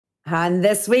On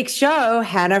this week's show,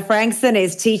 Hannah Frankson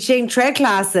is teaching tread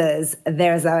classes.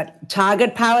 There's a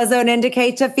target power zone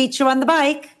indicator feature on the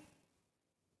bike.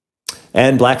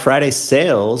 And Black Friday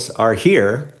sales are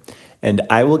here. And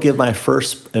I will give my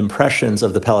first impressions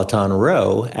of the Peloton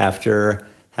Row after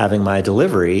having my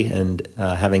delivery and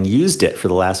having used it for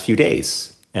the last few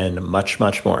days, and much,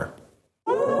 much more.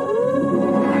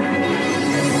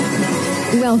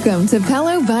 Welcome to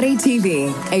Pelo Buddy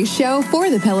TV, a show for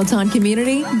the Peloton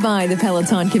community by the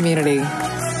Peloton community.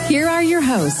 Here are your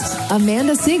hosts,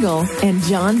 Amanda Siegel and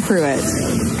John Pruitt.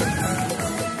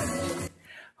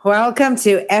 Welcome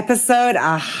to episode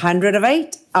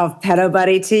 108 of Pelo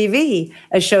Buddy TV,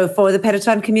 a show for the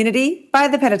Peloton community by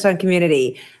the Peloton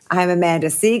community. I'm Amanda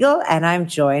Siegel, and I'm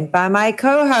joined by my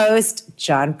co-host,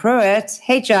 John Pruitt.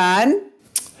 Hey, John.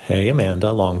 Hey,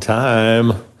 Amanda. Long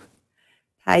time.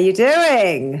 How you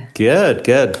doing? Good,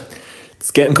 good. It's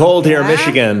getting cold here in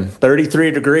Michigan, 33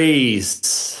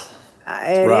 degrees.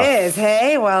 It is.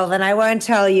 Hey, well, then I won't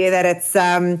tell you that it's,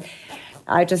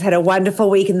 I just had a wonderful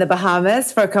week in the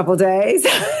Bahamas for a couple days.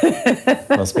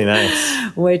 Must be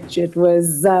nice. Which it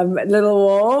was a little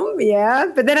warm,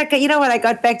 yeah. But then, you know what, I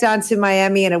got back down to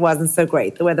Miami and it wasn't so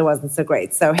great. The weather wasn't so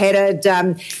great. So headed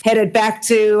back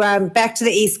to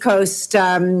the East Coast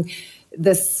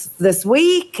this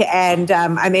week, and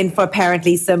I'm in for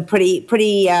apparently some pretty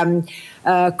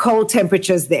cold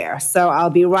temperatures there. So I'll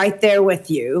be right there with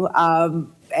you,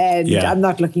 and yeah. I'm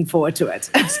not looking forward to it.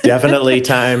 It's definitely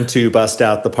time to bust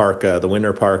out the parka. The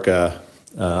winter parka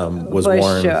was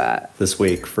worn this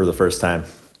week for the first time.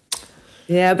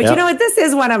 Yeah, but you know what? This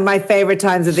is one of my favorite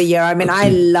times of the year. I mean, I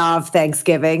love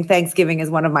Thanksgiving. Thanksgiving is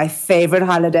one of my favorite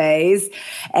holidays,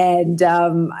 and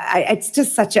it's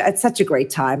just such a great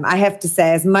time. I have to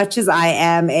say, as much as I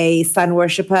am a sun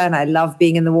worshiper and I love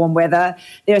being in the warm weather,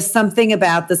 there's something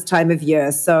about this time of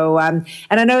year. So, and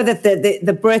I know that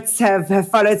the Brits have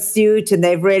followed suit, and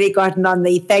they've really gotten on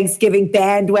the Thanksgiving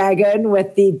bandwagon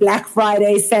with the Black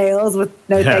Friday sales, with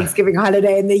no Thanksgiving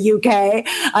holiday in the UK.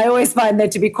 I always find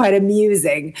that to be quite amusing.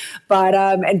 But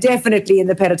and definitely in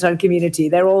the Peloton community,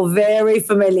 they're all very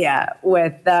familiar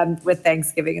with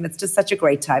Thanksgiving, and it's just such a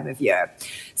great time of year.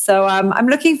 So I'm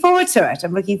looking forward to it.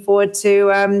 I'm looking forward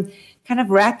to kind of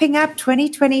wrapping up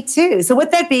 2022. So with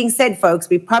that being said, folks,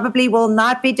 we probably will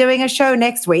not be doing a show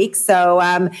next week.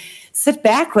 So sit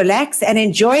back, relax, and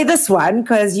enjoy this one,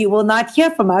 because you will not hear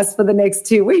from us for the next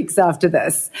 2 weeks after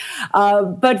this.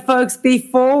 But folks,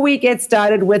 before we get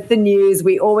started with the news,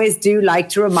 we always do like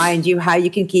to remind you how you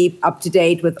can keep up to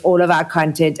date with all of our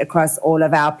content across all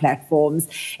of our platforms.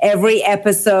 Every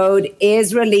episode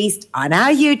is released on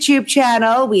our YouTube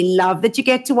channel. We love that you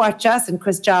get to watch us, and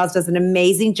Chris Giles does an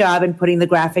amazing job in putting the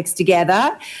graphics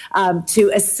together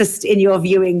to assist in your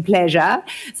viewing pleasure.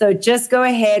 So just go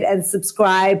ahead and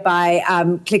subscribe by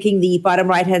clicking the bottom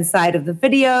right-hand side of the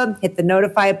video, hit the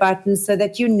notify button so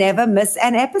that you never miss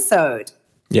an episode.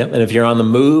 Yep, and if you're on the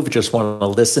move, just want to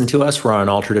listen to us, we're on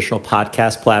all traditional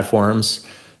podcast platforms.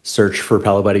 Search for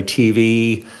Pelo Buddy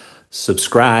TV.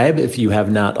 Subscribe if you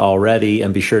have not already,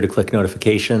 and be sure to click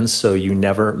notifications so you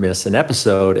never miss an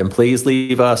episode. And please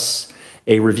leave us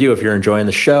a review if you're enjoying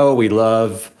the show. We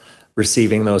love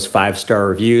receiving those 5-star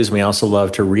reviews. We also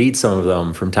love to read some of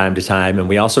them from time to time. And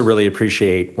we also really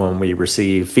appreciate when we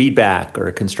receive feedback or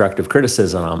constructive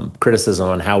criticism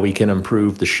on how we can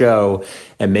improve the show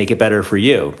and make it better for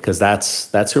you, because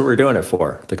that's who we're doing it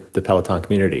for, the Peloton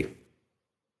community.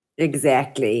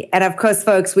 Exactly. And of course,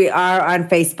 folks, we are on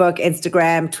Facebook,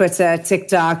 Instagram, Twitter,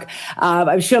 TikTok.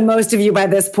 I'm sure most of you by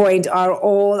this point are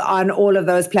all on all of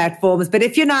those platforms. But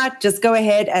if you're not, just go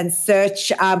ahead and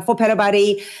search for Pelo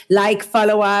Buddy,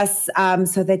 follow us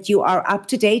so that you are up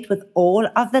to date with all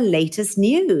of the latest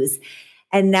news.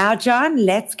 And now, John,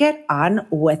 let's get on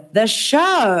with the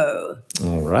show.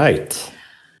 All right.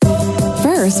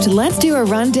 First, let's do a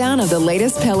rundown of the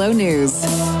latest Pelo news.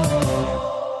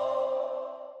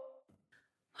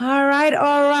 All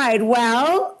right.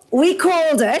 Well, we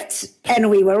called it, and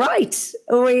we were right.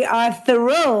 We are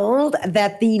thrilled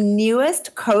that the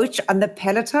newest coach on the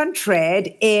Peloton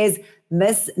tread is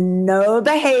Miss No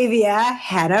Behavior,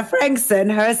 Hannah Frankson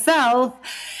herself.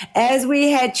 As we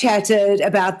had chatted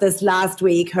about this last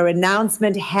week, her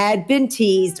announcement had been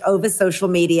teased over social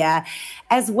media,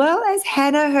 as well as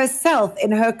Hannah herself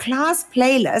in her class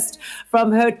playlist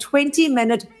from her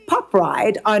 20-minute pop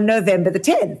ride on November the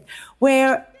 10th,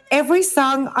 where every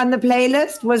song on the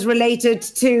playlist was related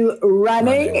to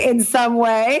running in some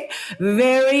way.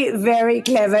 Very, very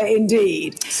clever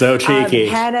indeed. So cheeky.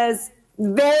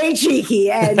 Very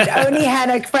cheeky, and only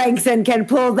Hannah Frankson can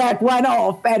pull that one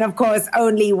off. And of course,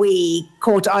 only we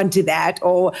caught on to that,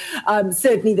 or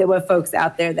certainly there were folks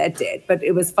out there that did. But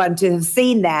it was fun to have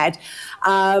seen that.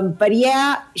 But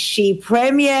yeah, she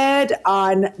premiered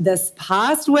on this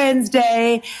past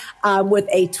Wednesday with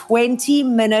a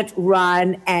 20-minute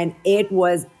run, and it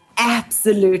was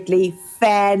absolutely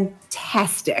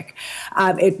fantastic.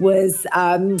 It was,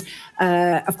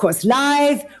 of course,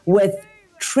 live with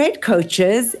tread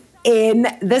coaches in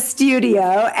the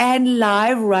studio and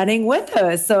live running with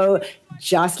her. So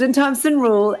Jocelyn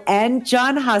Thompson-Rule and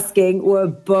John Husking were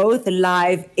both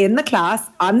live in the class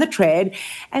on the tread,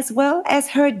 as well as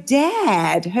her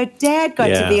dad. Her dad got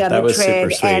to be on the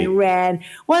tread and ran.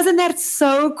 Wasn't that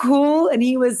so cool? And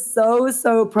he was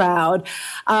so proud,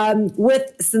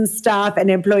 with some staff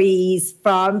and employees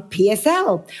from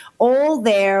PSL, all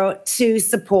there to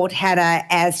support Hannah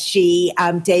as she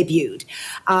debuted.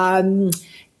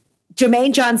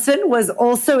 Jermaine Johnson was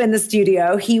also in the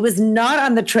studio. He was not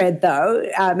on the tread, though.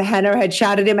 Hannah had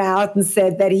shouted him out and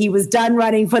said that he was done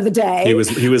running for the day. He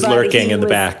was lurking in the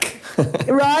back.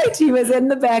 Right. He was in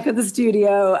the back of the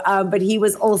studio, but he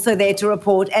was also there to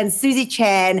report. And Susie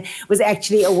Chan was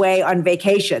actually away on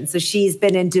vacation. So she's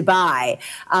been in Dubai,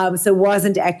 so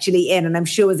wasn't actually in. And I'm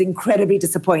sure was incredibly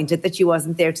disappointed that she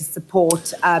wasn't there to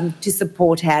support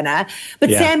Hannah. But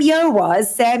yeah. Sam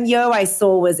Yo I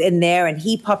saw was in there, and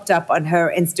he popped up on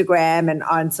her Instagram and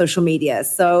on social media.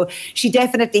 So she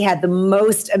definitely had the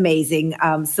most amazing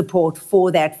support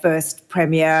for that first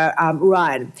premiere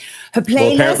run. Her playlist.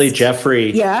 Well,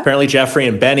 apparently Jeffrey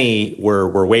and Benny were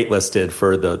waitlisted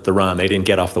for the run. They didn't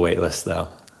get off the wait list, though.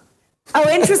 Oh,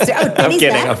 interesting. Oh, Benny's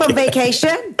back from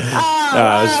vacation?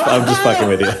 I'm just fucking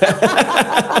with you.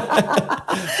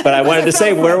 But I wanted to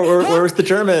say, where was the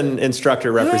German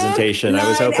instructor representation? I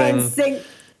was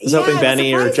hoping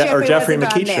Benny or Jeffrey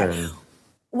McEachern.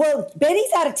 Well,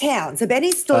 Benny's out of town, so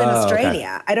Benny's still in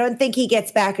Australia. Okay. I don't think he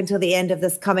gets back until the end of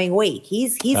this coming week.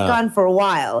 He's gone for a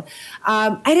while.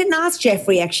 I didn't ask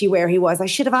Jeffrey actually where he was. I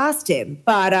should have asked him,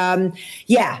 but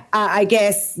I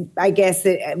guess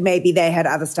maybe they had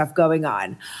other stuff going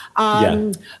on.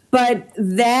 But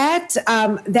that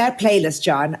playlist,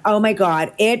 John, oh my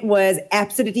God, it was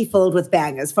absolutely filled with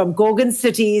bangers, from Gorgon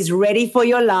City's "Ready for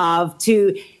Your Love"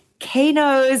 to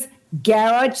Kano's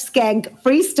Garage Skank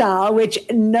Freestyle, which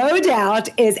no doubt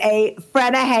is a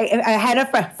Hannah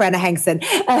Frankson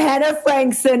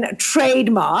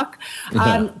trademark,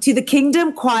 to the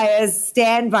Kingdom Choir's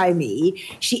 "Stand By Me."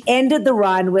 She ended the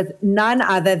run with none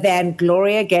other than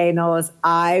Gloria Gaynor's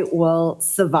 "I Will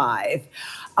Survive."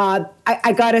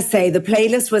 I gotta say, the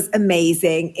playlist was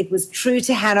amazing. It was true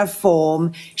to Hannah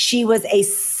form. She was a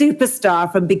superstar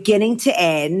from beginning to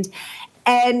end.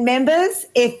 And members,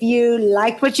 if you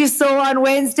liked what you saw on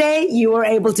Wednesday, you were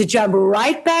able to jump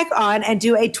right back on and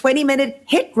do a 20-minute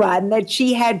hit run that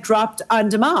she had dropped on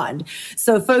demand.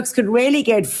 So folks could really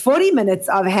get 40 minutes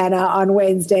of Hannah on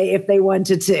Wednesday if they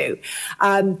wanted to.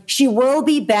 She will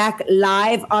be back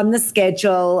live on the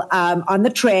schedule, on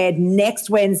the tread, next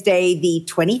Wednesday, the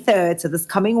 23rd, so this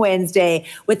coming Wednesday,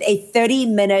 with a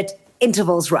 30-minute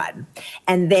intervals run.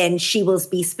 And then she will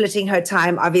be splitting her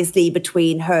time, obviously,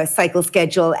 between her cycle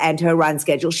schedule and her run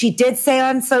schedule. She did say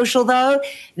on social, though,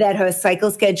 that her cycle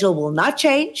schedule will not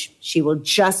change. She will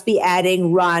just be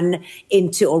adding run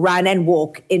and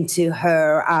walk into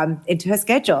her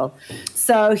schedule.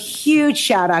 So huge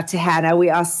shout out to Hannah. We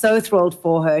are so thrilled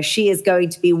for her. She is going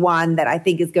to be one that I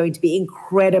think is going to be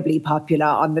incredibly popular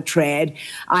on the tread.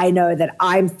 I know that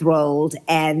I'm thrilled,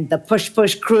 and the Push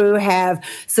Push crew have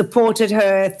supported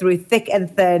her through thick and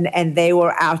thin, and they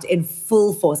were out in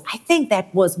full force. I think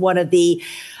that was one of the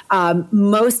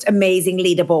most amazing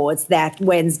leaderboards that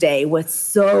Wednesday, with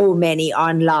so many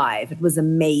on live. It was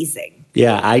amazing.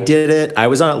 Yeah, I did it. I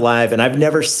was on it live, and I've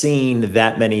never seen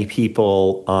that many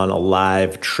people on a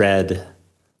live tread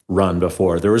run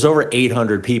before. There was over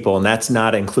 800 people, and that's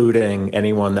not including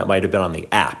anyone that might have been on the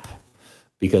app,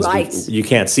 because you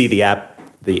can't see the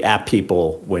app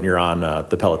people when you're on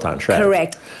the Peloton tread.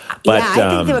 Correct. But, I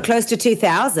think they were close to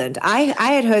 2,000. I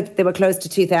had heard that they were close to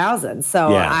 2,000.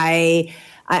 So yeah.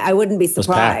 I wouldn't be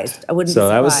surprised. I wouldn't be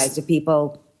surprised if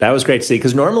people... That was great to see,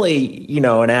 because normally,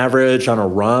 an average on a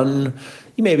run,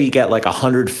 you maybe get like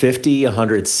 150,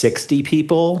 160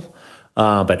 people.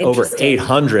 But over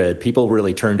 800 people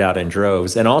really turned out in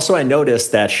droves. And also I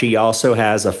noticed that she also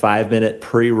has a 5-minute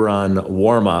pre-run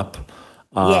warm-up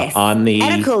on the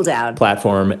and a cool down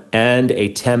platform, and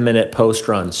a 10-minute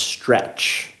post-run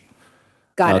stretch.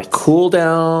 Got it. Cool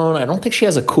down. I don't think she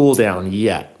has a cool down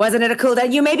yet. Wasn't it a cool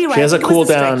down? You may be right. She has a cool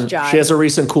down. She has a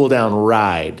recent cool down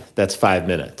ride that's 5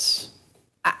 minutes.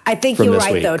 I think you're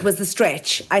right, though. It was the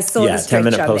stretch. I saw the stretch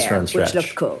 10-minute on post-run there, stretch. which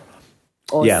looked cool.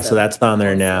 Awesome. Yeah, so that's on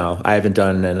there now. I haven't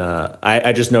done, and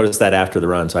I just noticed that after the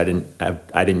run, so I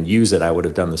didn't use it. I would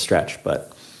have done the stretch,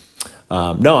 but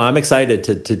no, I'm excited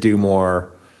to do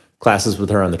more classes with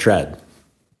her on the tread.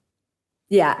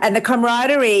 Yeah, and the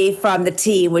camaraderie from the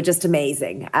team were just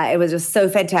amazing. It was just so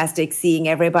fantastic seeing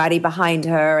everybody behind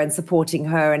her and supporting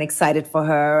her and excited for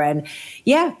her. And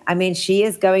yeah, I mean, she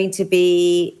is going to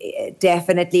be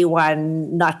definitely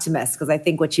one not to miss, because I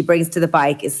think what she brings to the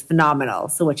bike is phenomenal.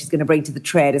 So what she's going to bring to the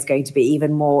tread is going to be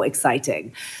even more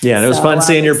exciting. Yeah, and it was fun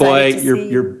seeing your boy,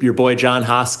 your boy John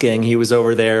Hosking. He was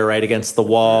over there right against the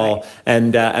wall,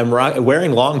 and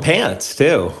wearing long pants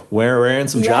too. Wearing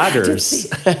some joggers.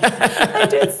 I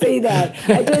did see that.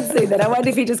 I wonder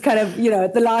if he just kind of,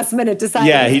 at the last minute decided.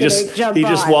 Yeah, he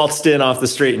just waltzed in off the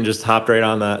street and just hopped right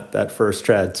on that first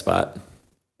tread spot.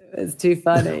 It's too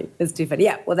funny.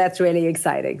 Yeah, well, that's really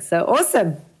exciting. So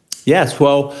awesome. Yes.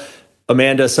 Well,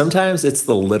 Amanda, sometimes it's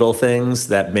the little things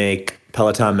that make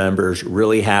Peloton members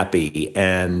really happy.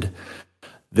 And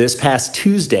this past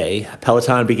Tuesday,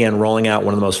 Peloton began rolling out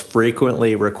one of the most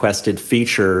frequently requested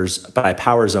features by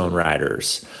Power Zone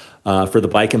riders. For the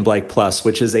Bike and Bike Plus,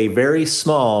 which is a very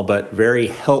small but very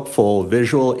helpful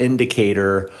visual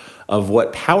indicator of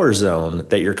what power zone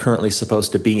that you're currently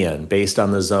supposed to be in based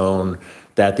on the zone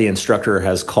that the instructor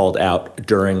has called out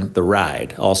during the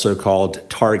ride, also called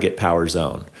target power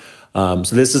zone. So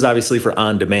this is obviously for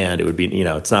on demand. It would be,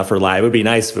 it's not for live. It would be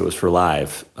nice if it was for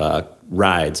live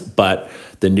rides, but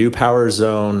the new power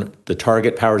zone, the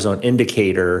target power zone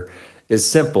indicator is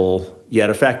simple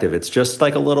yet effective. It's just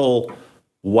like a little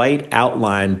white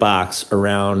outline box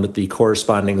around the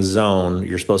corresponding zone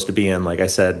you're supposed to be in, like I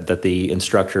said, that the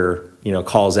instructor,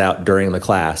 calls out during the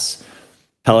class.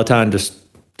 Peloton just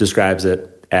describes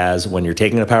it as when you're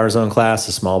taking a power zone class,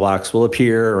 a small box will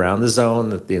appear around the zone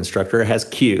that the instructor has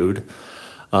cued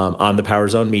on the power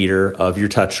zone meter of your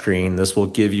touchscreen. This will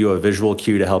give you a visual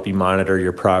cue to help you monitor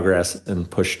your progress and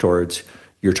push towards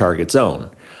your target zone.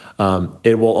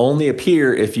 It will only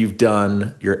appear if you've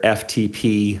done your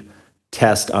FTP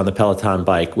test on the Peloton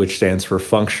bike, which stands for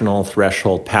functional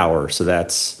threshold power. So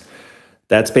that's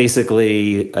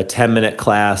basically a 10-minute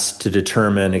class to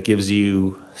determine. It gives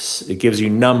you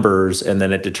numbers, and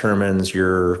then it determines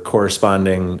your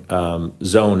corresponding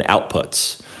zone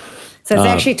outputs. So it's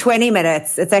actually 20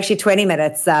 minutes. It's actually 20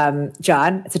 minutes,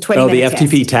 John. It's a 20-minute test. Oh, the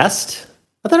FTP test?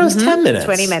 I thought it was 10 minutes.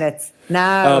 20 minutes.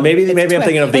 No. Maybe I'm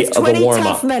thinking of the warm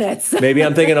up. Minutes. Maybe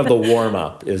I'm thinking of the warm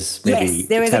up is maybe yes,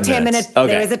 there is 10 minutes. Okay.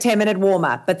 There is a 10-minute warm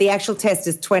up, but the actual test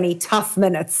is 20 tough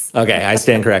minutes. Okay, I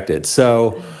stand corrected.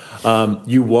 So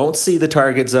you won't see the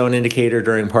target zone indicator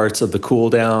during parts of the cool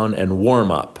down and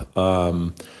warm up.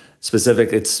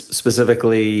 It's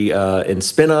specifically in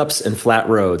spin ups and flat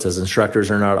roads, as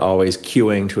instructors are not always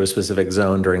cueing to a specific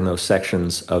zone during those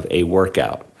sections of a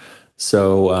workout.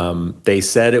 So they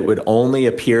said it would only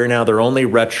appear now. They're only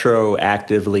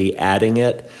retroactively adding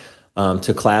it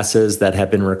to classes that have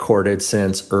been recorded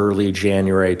since early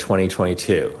January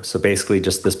 2022. So basically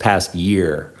just this past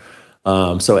year.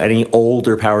 So any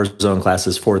older Power Zone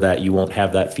classes for that, you won't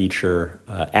have that feature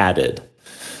added.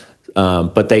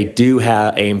 But they do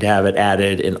aim to have it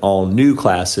added in all new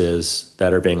classes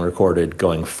that are being recorded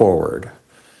going forward.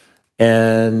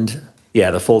 And yeah,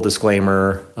 the full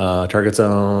disclaimer, Target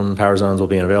Zone, Power Zones will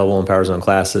be available in Power Zone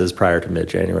classes prior to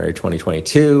mid-January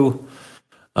 2022.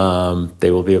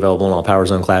 They will be available in all Power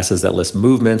Zone classes that list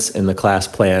movements in the class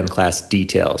plan, class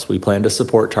details. We plan to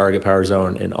support Target Power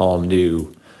Zone in all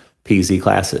new PZ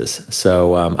classes.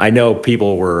 So I know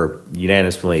people were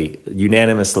unanimously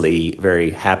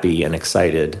very happy and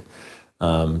excited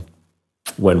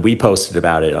when we posted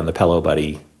about it on the Pelo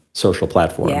Buddy social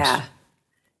platforms.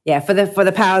 Yeah, for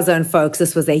the Power Zone folks,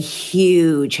 this was a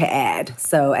huge ad.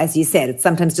 So as you said, it's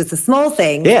sometimes just a small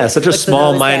thing. Yeah, such a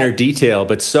small, minor detail,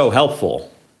 but so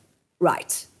helpful.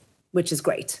 Right, which is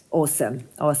great. Awesome.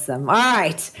 All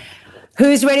right.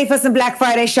 Who's ready for some Black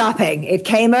Friday shopping? It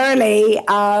came early.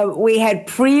 We had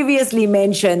previously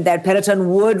mentioned that Peloton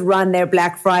would run their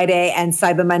Black Friday and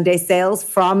Cyber Monday sales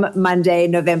from Monday,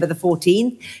 November the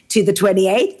 14th to the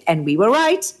 28th, and we were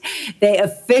right. They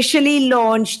officially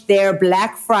launched their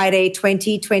Black Friday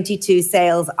 2022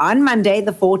 sales on Monday,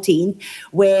 the 14th,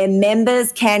 where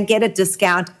members can get a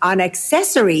discount on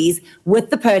accessories with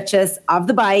the purchase of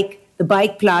the Bike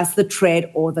Plus, the Tread,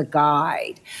 or the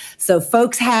Guide. So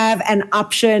folks have an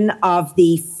option of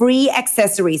the free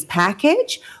accessories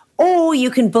package, or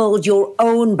you can build your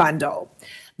own bundle.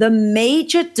 The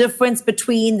major difference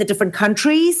between the different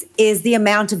countries is the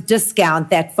amount of discount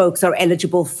that folks are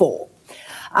eligible for.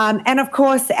 And of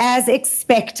course, as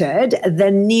expected,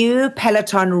 the new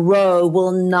Peloton Row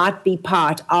will not be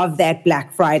part of that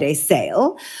Black Friday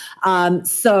sale.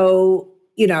 So,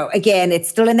 you know, again, it's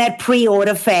still in that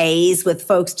pre-order phase with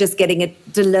folks just getting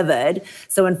it delivered.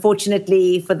 So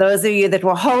unfortunately, for those of you that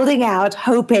were holding out,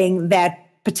 hoping that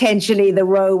potentially the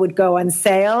Row would go on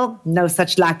sale, no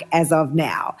such luck as of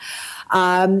now.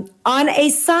 On a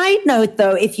side note,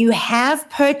 though, if you have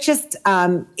purchased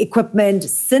equipment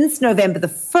since November the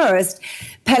 1st,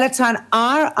 Peloton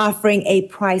are offering a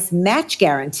price match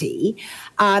guarantee.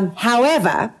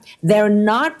 However, they're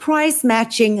not price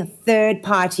matching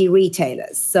third-party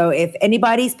retailers. So if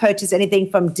anybody's purchased anything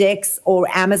from Dick's or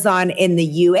Amazon in the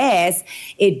US,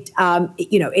 it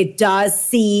does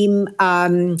seem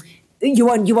you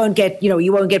won't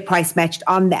get price matched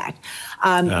on that.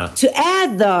 To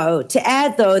add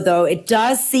though, it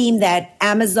does seem that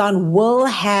Amazon will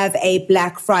have a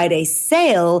Black Friday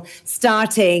sale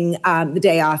starting the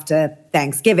day after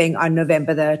Thanksgiving on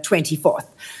November the 24th.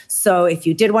 So if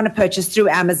you did want to purchase through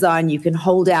Amazon, you can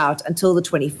hold out until the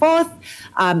 24th.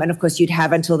 And of course, you'd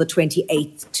have until the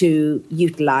 28th to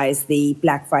utilize the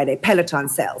Black Friday Peloton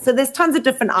sale. So there's tons of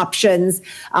different options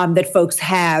that folks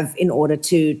have in order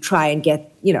to try and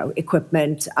get, you know,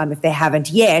 equipment, if they haven't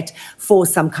yet, for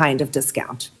some kind of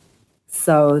discount.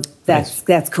 So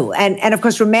that's cool. And of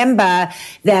course, remember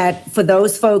that for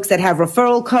those folks that have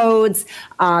referral codes,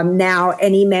 now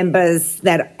any members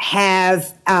that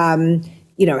have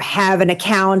an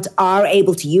account are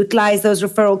able to utilize those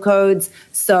referral codes.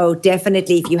 So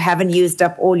definitely, if you haven't used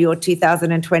up all your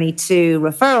 2022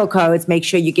 referral codes, make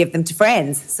sure you give them to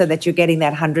friends so that you're getting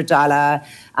that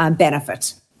 $100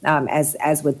 benefit,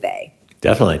 as would they.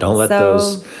 Definitely. Don't let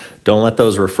those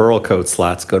referral code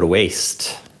slots go to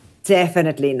waste.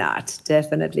 Definitely not.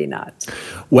 Definitely not.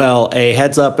 Well, a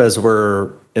heads up as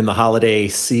we're in the holiday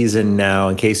season now,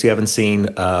 in case you haven't seen,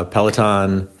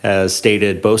 Peloton has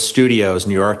stated both studios,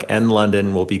 New York and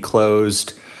London, will be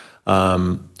closed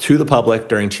to the public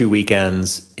during 2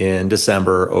 weekends in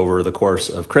December over the course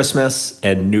of Christmas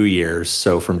and New Year's.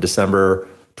 So from December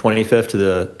 25th to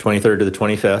the 23rd to the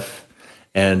 25th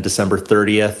and December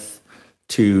 30th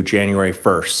to January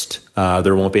 1st.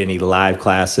 There won't be any live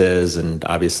classes, and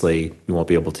obviously you won't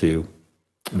be able to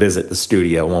visit the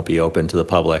studio. It won't be open to the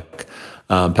public.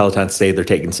 Peloton stated they're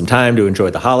taking some time to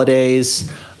enjoy the holidays.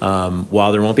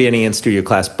 While there won't be any in-studio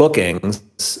class bookings,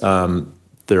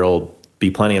 there'll be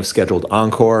plenty of scheduled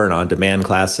encore and on-demand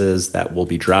classes that will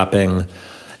be dropping.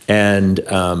 And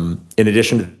in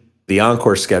addition to the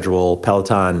encore schedule,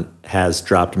 Peloton has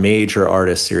dropped major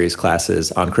artist series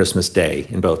classes on Christmas Day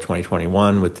in both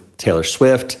 2021 with Taylor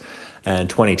Swift and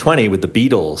 2020 with the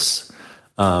Beatles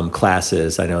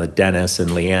classes. I know that Dennis and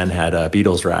Leanne had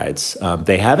Beatles rides.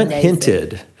 They haven't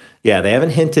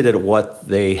hinted at what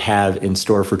they have in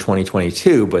store for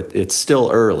 2022, but it's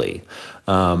still early.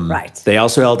 Right. They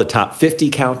also held the top 50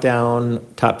 countdown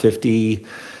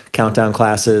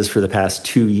classes for the past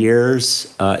 2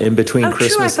 years in between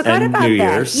Christmas and New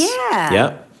Year's.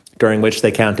 Yeah. During which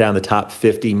they count down the top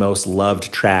 50 most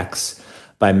loved tracks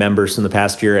by members from the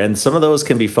past year. And some of those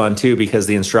can be fun too, because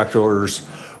the instructors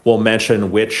will mention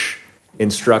which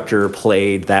instructor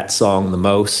played that song the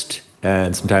most.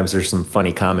 And sometimes there's some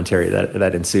funny commentary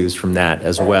that ensues from that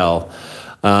as well.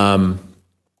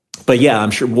 But yeah, I'm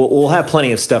sure we'll have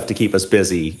plenty of stuff to keep us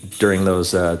busy during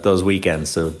those weekends.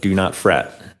 So do not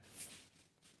fret.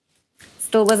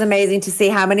 Still was amazing to see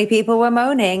how many people were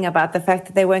moaning about the fact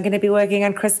that they weren't going to be working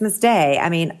on Christmas Day. I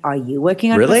mean, are you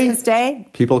working on Christmas Day?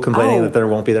 People complaining that they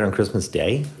won't be there on Christmas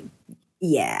Day?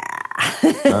 Yeah.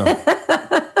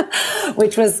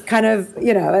 Which was kind of, a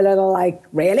little like,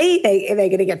 really? They're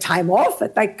going to get time off?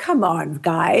 It's like, come on,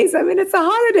 guys. I mean, it's a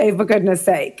holiday, for goodness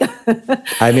sake.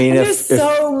 I mean, there's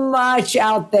so much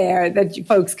out there that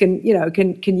folks can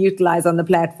utilize on the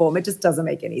platform. It just doesn't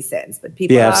make any sense. But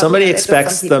people, if somebody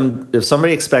expects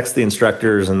the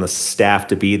instructors and the staff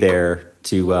to be there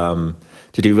to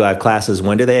do live classes,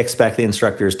 when do they expect the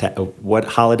instructors what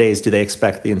holidays do they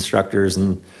expect the instructors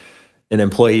and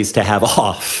employees to have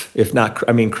off? If not,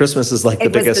 I mean, Christmas is like the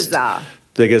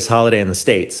biggest holiday in the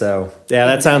state. So yeah,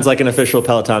 that sounds like an official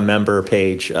Peloton member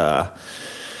page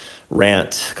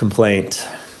rant complaint.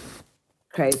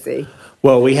 Crazy.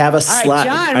 Well, we have a slot.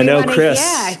 John, I know, Chris.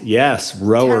 Yes,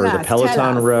 Rower, the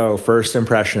Peloton Row, first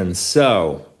impressions.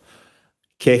 So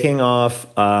kicking off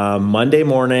Monday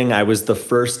morning, I was the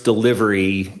first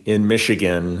delivery in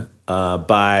Michigan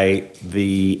by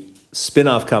the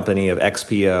spin-off company of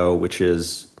XPO, which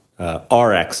is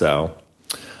RXO.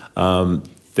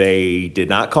 They did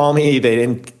not call me. They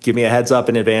didn't give me a heads up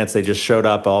in advance. They just showed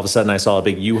up. All of a sudden, I saw a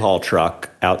big U-Haul truck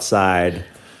outside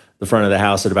the front of the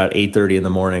house at about 8:30 in the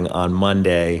morning on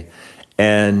Monday.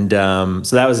 And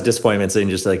so that was a disappointment, seeing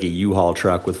just like a U-Haul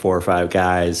truck with 4 or 5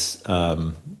 guys,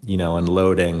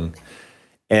 unloading.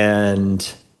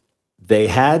 And they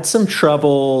had some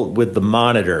trouble with the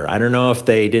monitor. I don't know if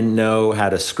they didn't know how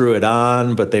to screw it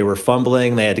on, but they were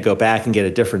fumbling. They had to go back and get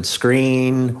a different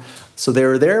screen. So they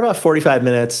were there about 45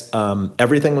 minutes.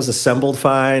 Everything was assembled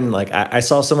fine. Like I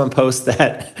saw someone post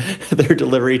that their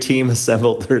delivery team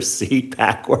assembled their seat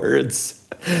backwards.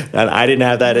 And I didn't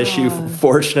have that issue,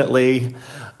 fortunately.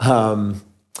 But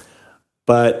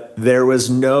there was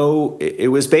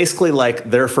it was basically like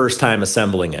their first time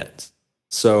assembling it.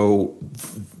 So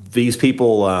these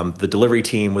people, the delivery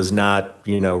team was not,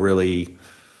 really,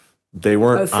 they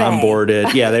weren't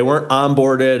onboarded. Yeah, they weren't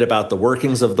onboarded about the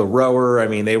workings of the rower. I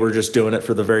mean, they were just doing it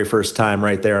for the very first time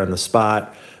right there on the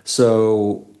spot.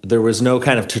 So there was no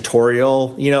kind of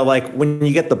tutorial, like when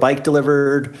you get the bike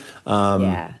delivered,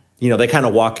 they kind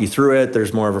of walk you through it.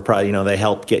 There's more of a, they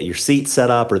help get your seat set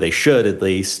up, or they should at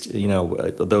least,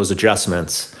 those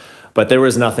adjustments. But there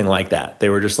was nothing like that. They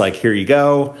were just like, here you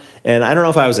go. And I don't know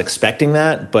if I was expecting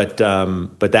that, but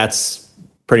that's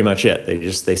pretty much it.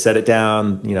 They set it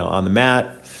down, on the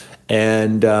mat,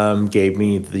 and gave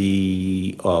me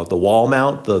the wall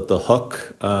mount, the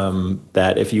hook,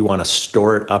 that if you want to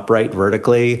store it upright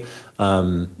vertically,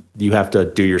 you have to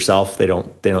do yourself. They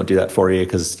don't do that for you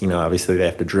because, obviously they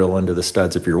have to drill into the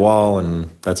studs of your wall, and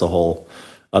that's a whole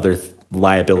other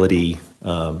liability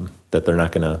that they're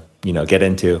not going to, get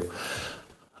into.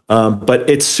 But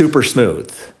it's super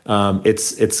smooth.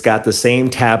 It's got the same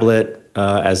tablet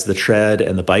as the Tread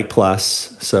and the Bike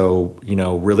Plus. So,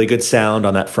 really good sound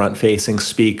on that front-facing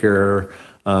speaker.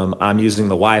 I'm using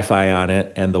the Wi-Fi on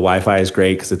it, and the Wi-Fi is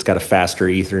great because it's got a faster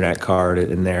Ethernet card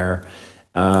in there.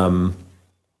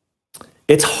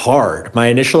 It's hard. My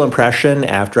initial impression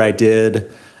after I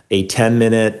did a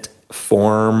 10-minute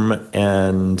form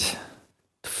and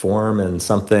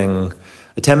some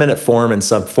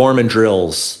form and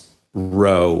drills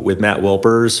row with Matt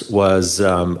Wilpers was,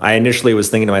 I initially was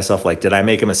thinking to myself, like, did I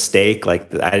make a mistake?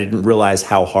 Like, I didn't realize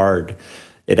how hard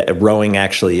rowing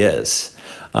actually is.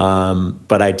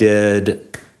 But I did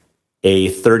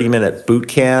a 30-minute boot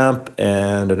camp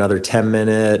and another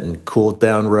 10-minute and cooled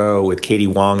down row with Katie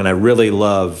Wong. And I really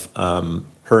love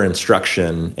her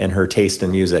instruction and her taste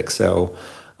in music. So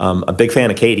a big fan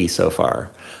of Katie so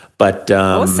far. But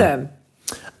awesome.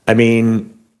 I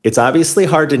mean, it's obviously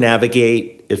hard to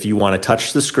navigate if you want to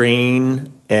touch the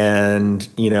screen and,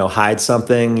 hide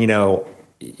something.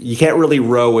 You can't really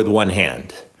row with one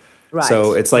hand. Right.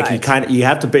 So it's like you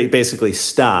have to basically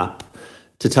stop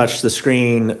to touch the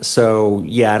screen. So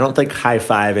yeah, I don't think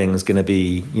high-fiving is going to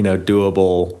be,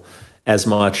 doable as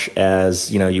much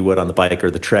as, you would on the bike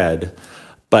or the tread.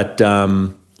 But,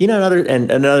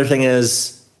 another thing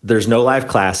is there's no live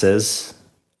classes.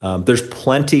 There's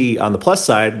plenty on the plus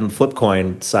side and flip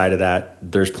coin side of that.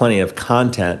 There's plenty of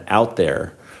content out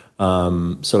there.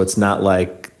 So it's not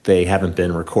like they haven't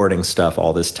been recording stuff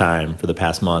all this time for the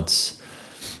past months.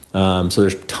 So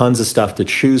there's tons of stuff to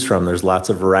choose from. There's lots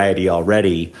of variety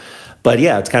already. But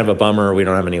yeah, it's kind of a bummer we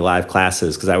don't have any live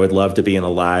classes, because I would love to be in a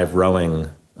live rowing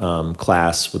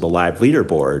class with a live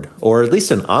leaderboard, or at least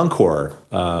an encore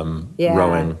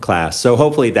rowing class. So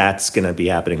hopefully that's going to be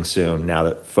happening soon now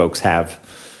that folks have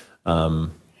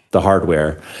the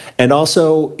hardware. And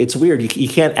also, it's weird. You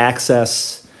can't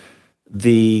access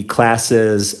the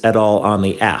classes at all on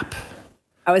the app.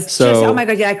 I was oh my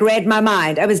God, you read my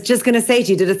mind. I was just going to say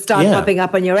to you, did it start popping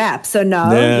up on your app? So no,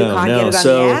 you can't get it on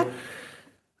the app?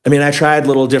 I mean, I tried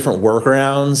little different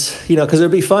workarounds, because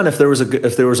it'd be fun if there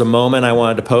was a moment I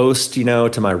wanted to post,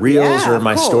 to my reels or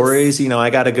my stories. I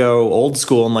got to go old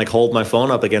school and hold my phone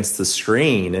up against the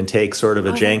screen and take sort of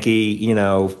a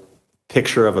janky,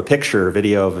 picture of a picture,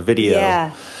 video of a video.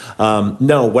 Yeah.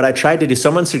 No, what I tried to do,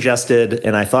 someone suggested,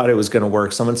 and I thought it was going to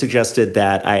work, someone suggested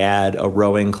that I add a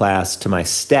rowing class to my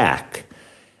stack,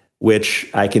 which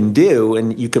I can do,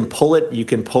 and you can pull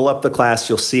up the class,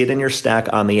 you'll see it in your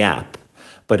stack on the app.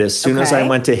 But as soon as I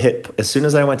went to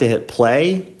hit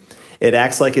play, it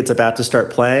acts like it's about to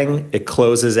start playing, it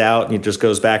closes out, and it just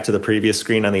goes back to the previous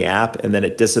screen on the app, and then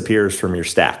it disappears from your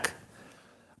stack.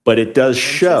 But it does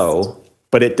show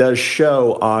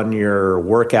on your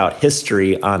workout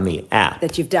history on the app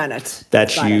that you've done it,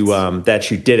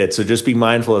 that you did it. So just be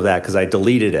mindful of that, because I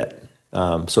deleted it.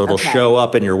 So it'll show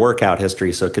up in your workout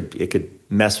history. So it could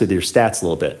mess with your stats a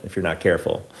little bit if you're not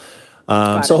careful.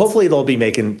 So hopefully they'll be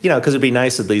making, because it'd be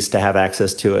nice at least to have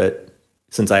access to it,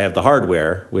 since I have the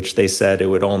hardware, which they said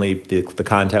the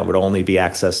content would only be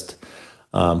accessed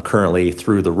currently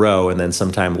through the Row, and then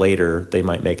sometime later they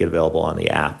might make it available on the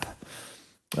app.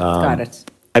 Got it.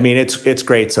 I mean, it's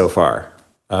great so far.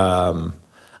 I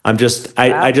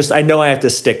know I have to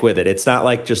stick with it. It's not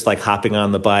like just like hopping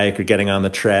on the bike or getting on the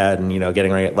tread and,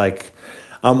 getting right. Like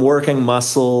I'm working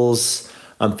muscles.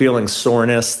 I'm feeling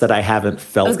soreness that I haven't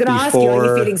felt before. I was going to ask you,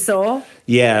 are you feeling sore?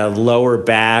 Yeah, lower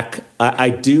back.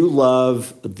 I do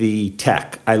love the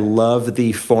tech. I love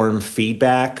the form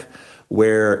feedback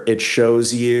where it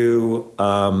shows you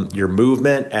your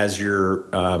movement as you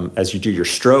do your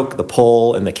stroke, the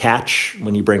pull, and the catch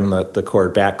when you bring the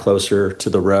cord back closer to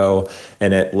the row,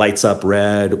 and it lights up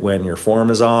red when your form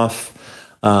is off.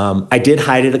 I did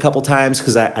hide it a couple times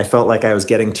because I felt like I was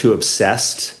getting too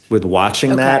obsessed with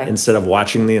watching that instead of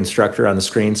watching the instructor on the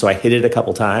screen. So I hid it a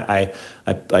couple times.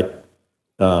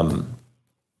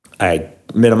 I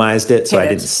minimized it so I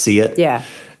didn't see it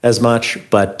as much.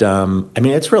 But I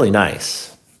mean, it's really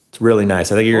nice. It's really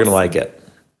nice. I think you're going to like it.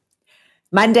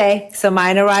 Monday, so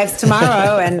mine arrives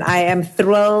tomorrow, and I am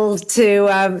thrilled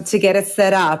to get it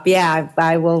set up. Yeah,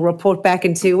 I will report back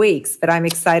in 2 weeks, but I'm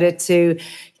excited to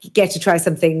get to try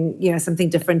something, something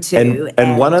different too.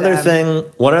 And one other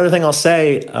thing I'll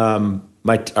say, our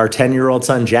 10-year-old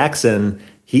son Jackson,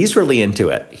 he's really into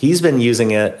it. He's been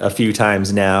using it a few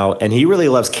times now, and he really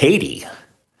loves Katie.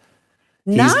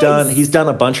 Nice. He's done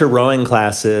a bunch of rowing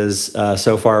classes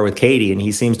so far with Katie, and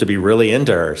he seems to be really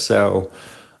into her. So,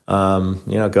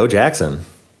 go Jackson.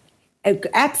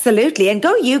 Absolutely. And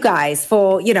go you guys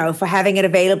for having it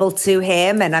available to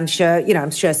him. And I'm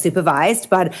sure supervised,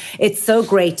 but it's so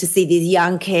great to see these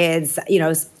young kids,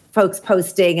 folks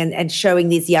posting and showing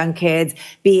these young kids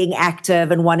being active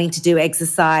and wanting to do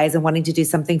exercise and wanting to do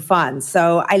something fun.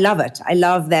 So I love it. I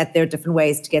love that there are different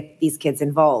ways to get these kids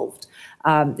involved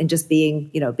in just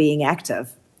being active.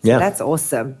 So yeah. That's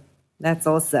awesome. That's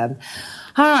awesome.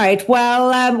 All right.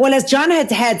 Well, as John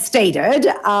had stated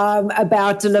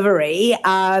about delivery,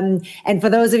 and for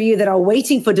those of you that are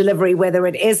waiting for delivery, whether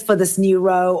it is for this new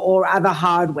row or other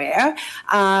hardware,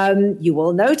 you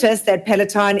will notice that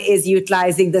Peloton is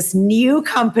utilizing this new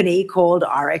company called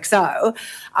RXO.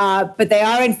 But they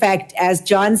are, in fact, as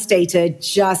John stated,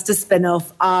 just a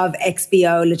spinoff of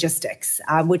XPO Logistics,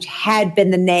 which had been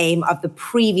the name of the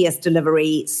previous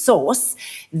delivery source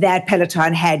that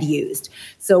Peloton had used.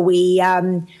 So we,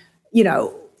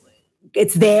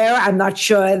 it's there. I'm not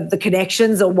sure the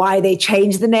connections or why they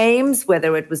changed the names,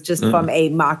 whether it was just from a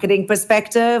marketing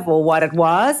perspective or what it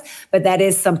was. But that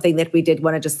is something that we did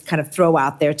want to just kind of throw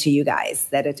out there to you guys,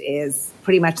 that it is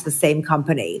pretty much the same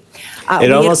company.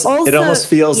 It almost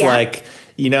feels like,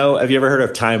 have you ever heard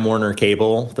of Time Warner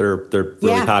Cable? They're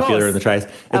really popular in the Tri.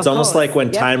 It's almost like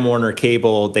when Time Warner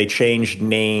Cable, they changed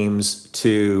names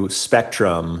to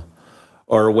Spectrum.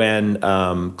 Or when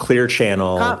Clear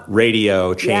Channel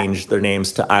Radio changed their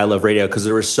names to I Love Radio, because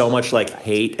there was so much like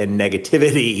hate and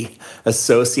negativity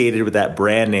associated with that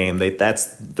brand name.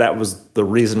 That was the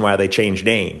reason why they changed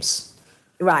names.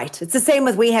 Right. It's the same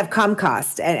with we have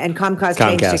Comcast, and Comcast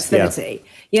changed Xfinity.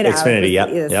 Yeah.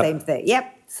 Xfinity, Same thing.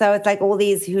 Yep. So it's like all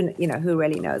these who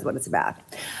really knows what it's about.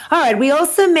 All right. We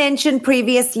also mentioned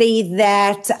previously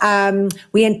that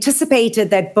we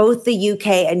anticipated that both the UK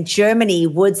and Germany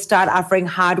would start offering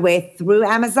hardware through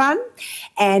Amazon.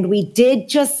 And we did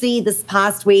just see this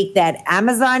past week that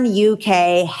Amazon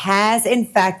UK has in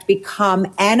fact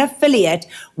become an affiliate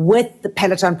with the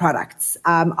Peloton products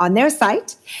on their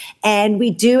site. And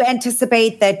we do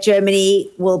anticipate that Germany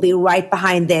will be right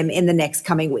behind them in the next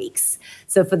coming weeks.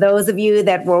 So for those of you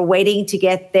that were waiting to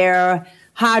get their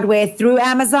hardware through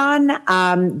Amazon,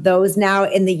 those now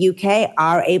in the UK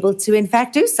are able to, in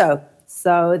fact, do so.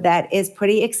 So that is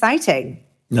pretty exciting.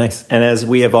 Nice. And as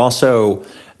we have also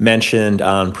mentioned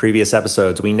on previous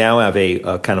episodes, we now have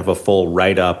a kind of a full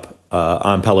write-up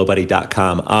on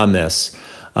pelobuddy.com on this.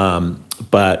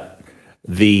 But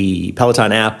the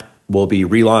Peloton app will be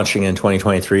relaunching in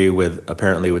 2023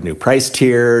 with new price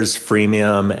tiers,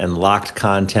 freemium, and locked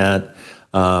content.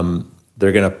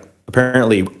 They're going to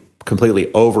apparently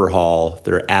completely overhaul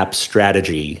their app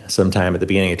strategy sometime at the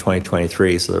beginning of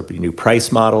 2023. So there'll be new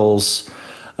price models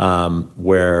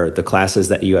where the classes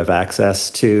that you have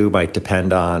access to might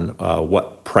depend on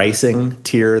what pricing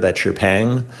tier that you're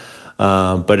paying.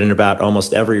 But in about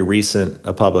almost every recent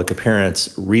public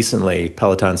appearance recently,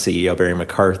 Peloton CEO Barry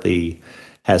McCarthy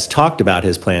has talked about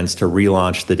his plans to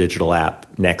relaunch the digital app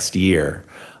next year.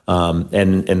 And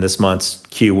in this month's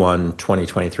Q1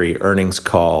 2023 earnings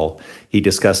call, he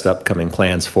discussed upcoming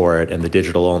plans for it and the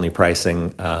digital-only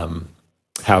pricing,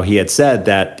 how he had said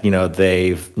that,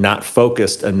 they've not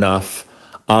focused enough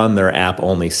on their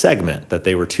app-only segment, that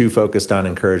they were too focused on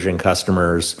encouraging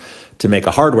customers to make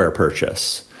a hardware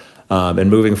purchase. And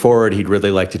moving forward, he'd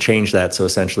really like to change that. So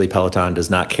essentially, Peloton does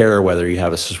not care whether you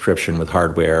have a subscription with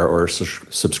hardware or a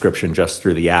subscription just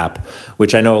through the app,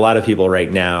 which I know a lot of people right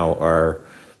now are,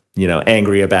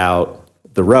 angry about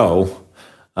the Row,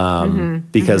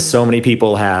 because so many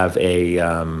people have a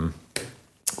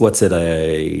Concept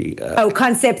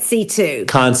C2.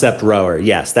 Concept rower.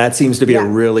 Yes, that seems to be a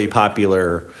really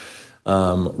popular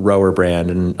rower brand,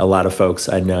 and a lot of folks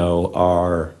I know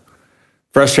are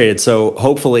frustrated. So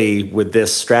hopefully with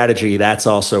this strategy, that's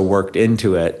also worked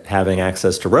into it, having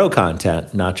access to Row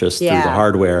content, not just through the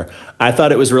hardware. I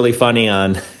thought it was really funny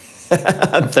on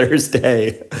on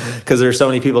Thursday, because there's so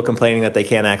many people complaining that they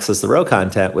can't access the Row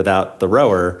content without the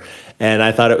rower. And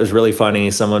I thought it was really funny.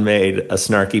 Someone made a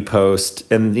snarky post,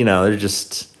 and they're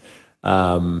just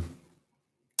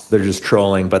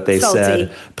trolling, but they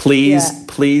said,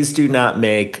 please do not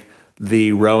make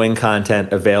the rowing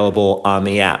content available on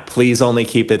the app. Please only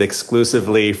keep it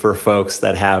exclusively for folks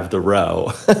that have the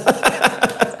Row.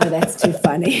 Oh, that's too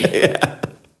funny. Yeah.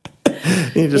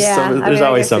 There's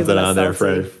always something on there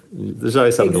there's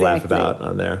always something to laugh about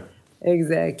on there.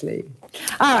 Exactly.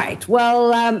 All right.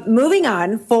 Well, moving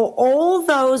on, for all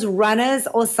those runners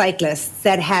or cyclists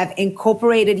that have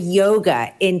incorporated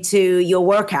yoga into your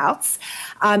workouts,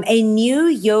 a new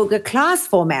yoga class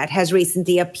format has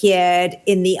recently appeared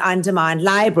in the on-demand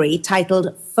library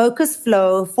titled Focus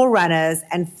Flow for Runners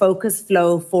and Focus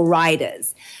Flow for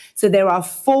Riders. So there are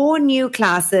 4 new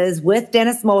classes with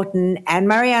Dennis Morton and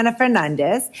Mariana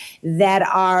Fernandez that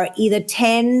are either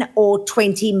 10 or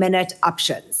 20-minute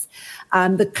options.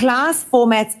 The class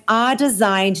formats are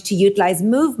designed to utilize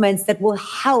movements that will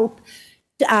help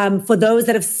for those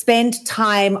that have spent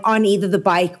time on either the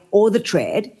bike or the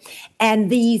tread.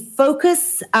 And these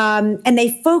classes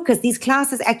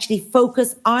actually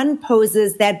focus on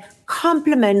poses that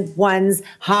complement one's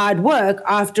hard work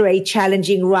after a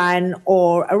challenging run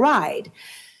or a ride.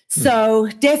 So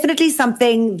definitely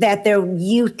something that they're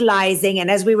utilizing. And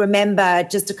as we remember,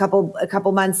 just a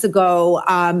couple months ago,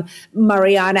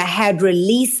 Mariana had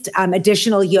released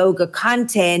additional yoga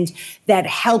content that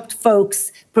helped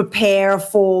folks prepare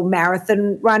for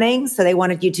marathon running. So they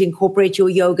wanted you to incorporate your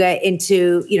yoga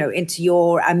into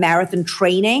your marathon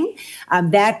training.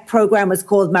 That program was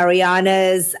called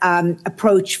Mariana's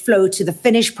Approach Flow to the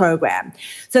Finish program.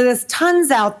 So there's tons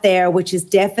out there, which is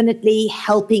definitely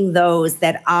helping those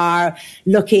that are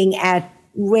looking at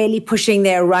really pushing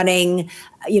their running,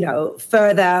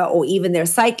 further, or even their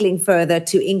cycling further,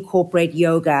 to incorporate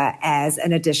yoga as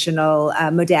an additional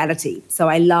modality. So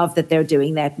I love that they're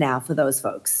doing that now for those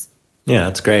folks. Yeah,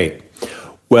 that's great.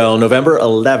 Well, November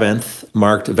 11th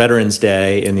marked Veterans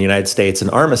Day in the United States and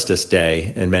Armistice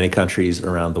Day in many countries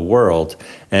around the world.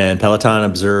 And Peloton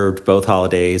observed both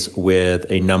holidays with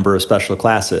a number of special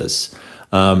classes.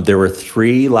 There were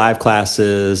 3 live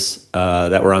classes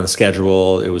that were on the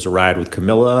schedule. It was a ride with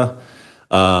Camilla,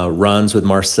 runs with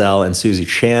Marcel and Susie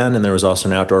Chan, and there was also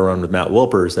an outdoor run with Matt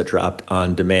Wilpers that dropped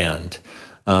on demand.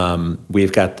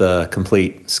 We've got the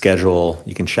complete schedule.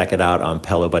 You can check it out on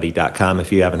pelobuddy.com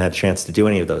if you haven't had a chance to do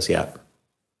any of those yet.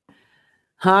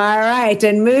 All right.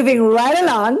 And moving right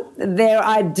along, there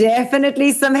are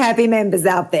definitely some happy members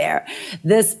out there.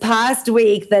 This past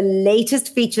week, the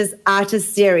latest Features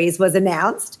Artist series was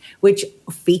announced, which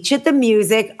featured the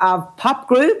music of pop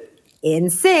group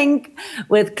NSYNC,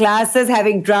 with classes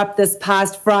having dropped this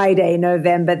past Friday,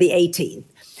 November the 18th.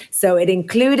 So it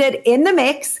included in the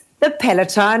mix the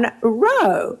Peloton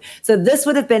Row. So this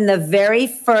would have been the very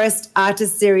first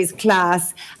artist series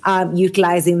class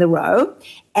utilizing the Row.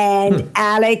 And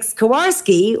Alex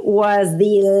Kowarski was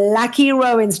the lucky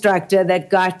Row instructor that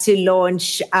got to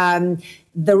launch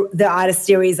the artist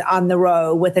series on the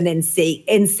Row with an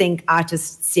NSYNC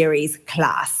artist series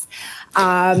class.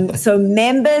 So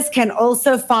members can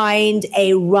also find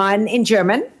a run in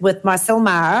German with Marcel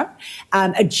Maurer,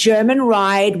 a German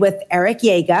ride with Eric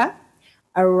Jäger,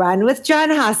 a run with John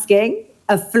Hosking,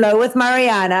 a flow with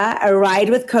Mariana, a ride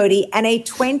with Cody, and a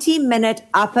 20-minute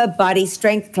upper body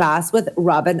strength class with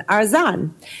Robin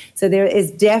Arzan. So there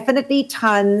is definitely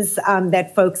tons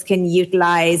that folks can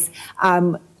utilize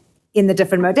in the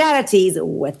different modalities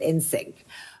with NSYNC.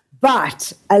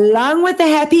 But along with the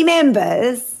happy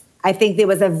members, I think there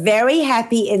was a very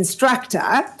happy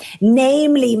instructor,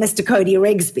 namely Mr. Cody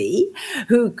Rigsby,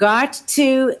 who got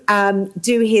to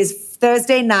do his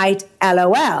Thursday night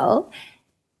LOL.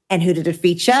 And who did it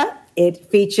feature? It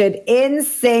featured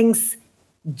NSYNC's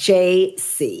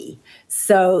JC.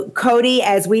 So Cody,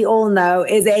 as we all know,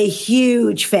 is a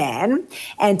huge fan.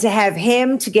 And to have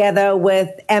him together with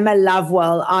Emma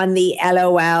Lovewell on the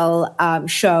LOL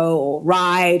show or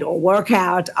ride or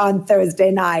workout on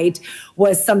Thursday night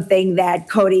was something that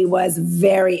Cody was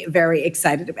very, very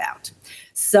excited about.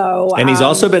 So, and he's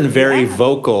also been very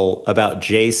vocal about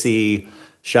JC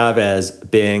Chavez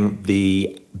being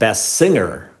the best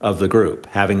singer of the group,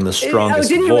 having the strongest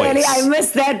voice. Oh, did he really? I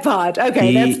missed that part.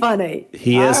 Okay, that's funny.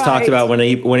 He has talked about when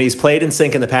he's played in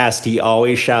sync in the past, he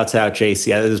always shouts out JC.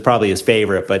 This is probably his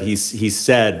favorite, but he's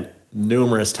said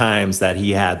numerous times that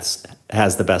he has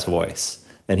the best voice,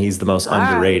 and he's the most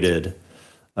underrated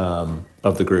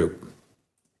of the group.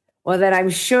 Well, then I'm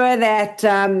sure that,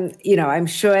 I'm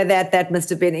sure that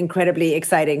must have been incredibly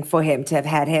exciting for him to have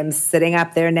had him sitting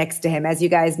up there next to him. As you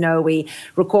guys know, we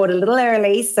record a little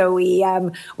early, so we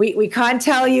can't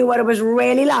tell you what it was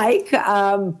really like,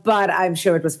 but I'm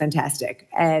sure it was fantastic.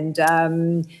 And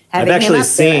I've actually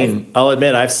seen, I'll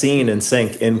admit, I've seen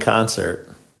NSYNC in concert.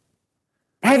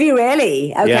 Have you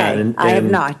really? Okay, yeah, I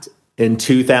have not. In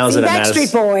 2000 at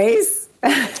Backstreet Boys.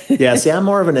 Yeah, see, I'm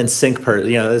more of an NSYNC person.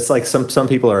 You know, it's like some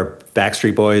people are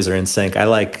Backstreet Boys or NSYNC. I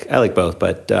like both,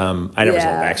 but I never saw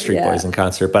Backstreet Boys in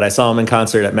concert. But I saw them in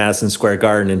concert at Madison Square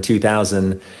Garden in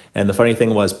 2000. And the funny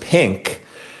thing was, Pink,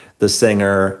 the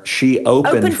singer, she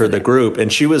opened for the group,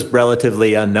 and she was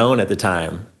relatively unknown at the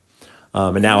time.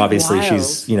 And now, obviously,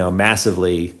 she's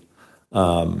massively.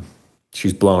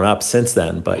 She's blown up since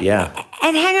then. But yeah.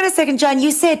 And hang on a second, John. You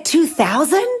said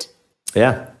 2000?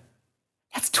 Yeah.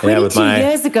 That's 22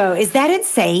 years ago. Is that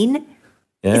insane?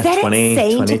 Yeah, is that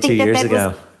insane 22 to think years that ago.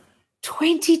 Was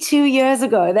 22 years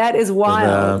ago. That is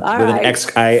wild. All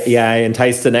right. I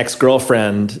enticed an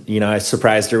ex-girlfriend. I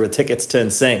surprised her with tickets to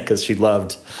NSYNC because she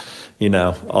loved,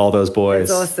 all those boys.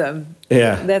 That's awesome.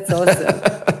 Yeah. That's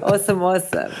awesome.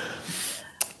 awesome.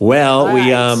 Well,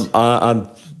 on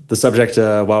the subject,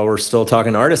 while we're still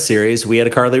talking artist series, we had a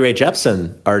Carly Rae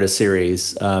Jepsen artist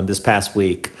series this past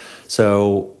week.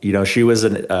 So, she was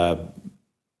the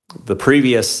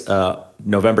previous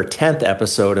November 10th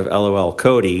episode of LOL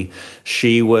Cody.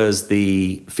 She was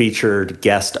the featured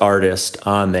guest artist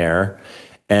on there.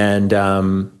 And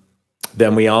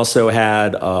then we also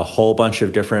had a whole bunch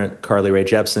of different Carly Rae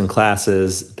Jepsen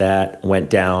classes that went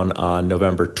down on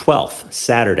November 12th,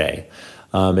 Saturday.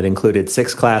 It included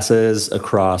 6 classes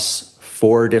across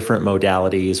 4 different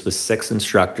modalities with 6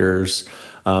 instructors.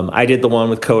 I did the one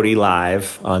with Cody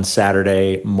live on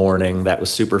Saturday morning. That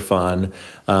was super fun.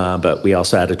 But we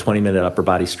also had a 20-minute upper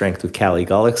body strength with Callie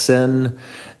Gullickson.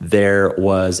 There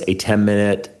was a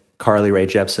 10-minute Carly Rae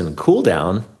Jepsen cool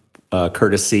down,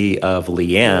 courtesy of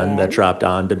Leanne, that dropped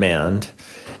on demand.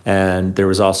 And there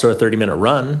was also a 30-minute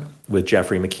run with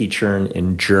Jeffrey McEachern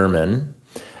in German,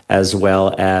 as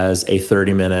well as a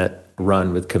 30-minute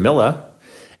run with Camilla.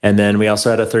 And then we also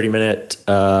had a 30-minute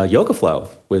yoga flow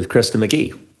with Krista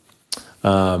McGee.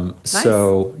 Nice.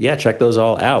 So, yeah, check those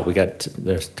all out.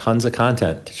 There's tons of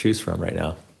content to choose from right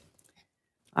now.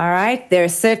 All right. There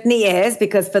certainly is,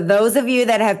 because for those of you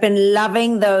that have been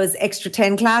loving those extra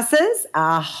 10 classes,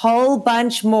 a whole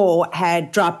bunch more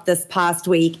had dropped this past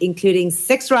week, including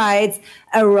 6 rides,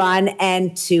 a run,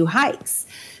 and 2 hikes.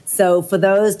 So for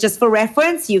those, just for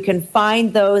reference, you can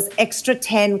find those extra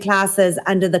 10 classes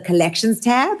under the collections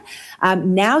tab,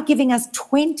 now giving us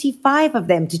 25 of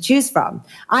them to choose from.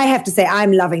 I have to say,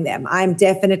 I'm loving them. I'm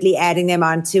definitely adding them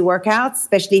on to workouts,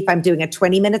 especially if I'm doing a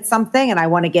 20-minute something and I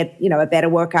want to get, a better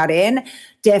workout in.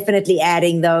 Definitely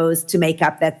adding those to make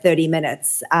up that 30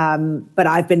 minutes. But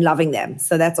I've been loving them.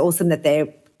 So that's awesome that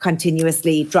they're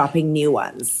continuously dropping new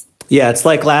ones. Yeah, it's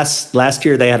like last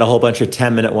year they had a whole bunch of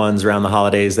 10-minute ones around the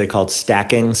holidays they called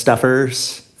stacking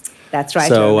stuffers. That's right.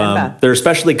 So they're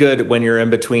especially good when you're in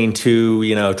between 2,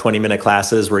 20-minute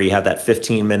classes where you have that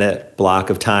 15-minute block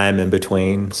of time in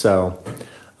between. So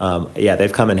yeah,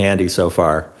 they've come in handy so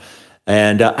far.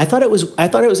 And I thought it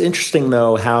was interesting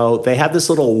though how they have this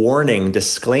little warning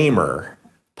disclaimer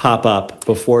pop up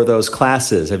before those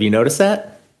classes. Have you noticed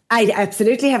that? I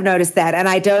absolutely have noticed that, and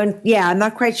I'm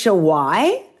not quite sure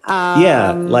why.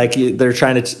 Like they're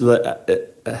trying to,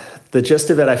 the gist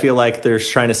of it, I feel like they're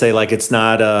trying to say like it's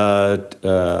not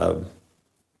I'm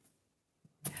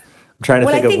trying to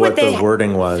think of what the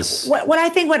wording was. What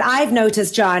I've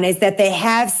noticed, John, is that they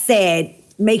have said,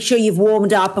 make sure you've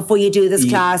warmed up before you do this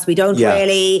class. We don't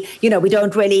really, we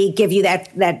don't really give you that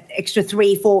extra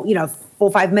 3, 4, 4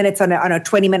 or 5 minutes on a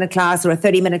 20-minute class or a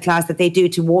 30-minute class that they do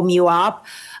to warm you up.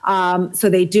 So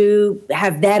they do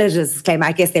have that as a disclaimer.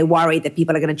 I guess they're worried that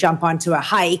people are going to jump onto a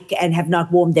hike and have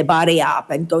not warmed their body up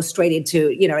and go straight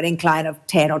into, an incline of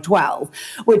 10 or 12,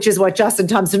 which is what Justin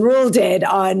Thompson Rule did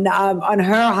on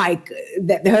her hike,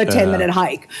 her 10-minute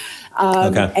hike.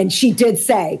 And she did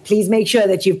say, please make sure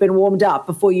that you've been warmed up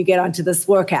before you get onto this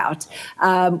workout,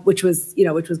 which was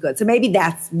good. So maybe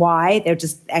that's why they're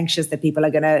just anxious that people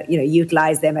are going to,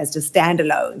 utilize them as just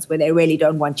standalones when they really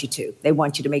don't want you to. They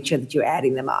want you to make sure that you're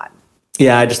adding them on.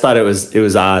 Yeah, I just thought it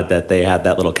was odd that they had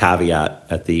that little caveat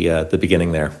at the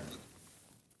beginning there.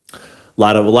 A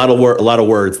lot of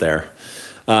words there.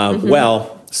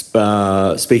 Well,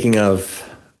 speaking of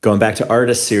going back to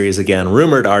artist series again,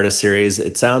 rumored artist series,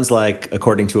 it sounds like,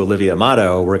 according to Olivia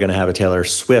Amato, we're going to have a Taylor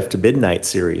Swift Midnight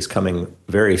series coming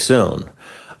very soon.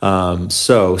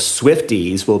 So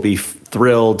Swifties will be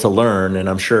thrilled to learn, and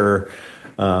I'm sure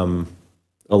a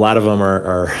lot of them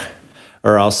are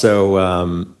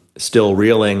also still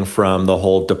reeling from the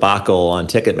whole debacle on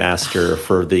Ticketmaster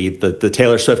for the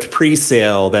Taylor Swift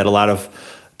pre-sale that a lot of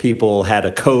people had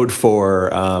a code for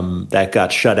that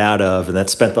got shut out of, and that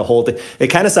spent the whole thing. It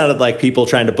kind of sounded like people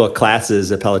trying to book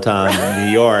classes at Peloton in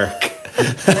New York.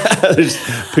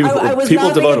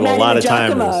 people devoted a lot of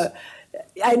time.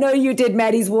 I know you did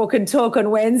Maddie's walk and talk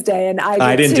on Wednesday, and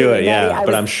I didn't too. do it,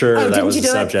 but I'm sure that was the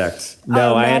subject.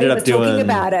 No, I ended up doing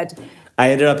about it.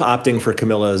 I ended up opting for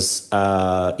Camilla's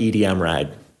EDM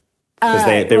ride.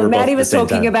 They were Maddie both was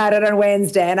talking about it on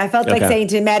Wednesday, and I felt like saying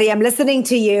to Maddie, I'm listening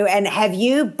to you, and have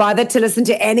you bothered to listen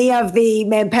to any of the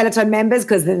Peloton members?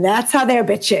 Because that's how they're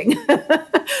bitching.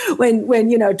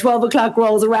 when 12 o'clock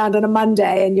rolls around on a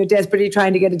Monday and you're desperately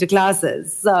trying to get into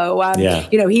classes. So,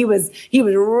 he was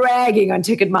ragging on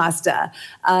Ticketmaster.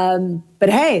 But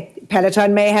hey,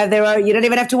 Peloton may have their own. You don't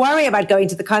even have to worry about going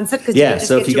to the concert because you can just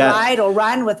get to ride or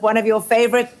run with one of your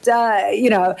favorite,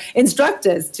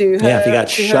 instructors to her. Yeah, if you got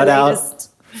shut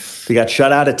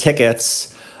out, of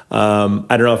tickets, I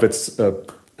don't know if it's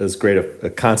as great a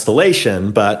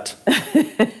constellation, but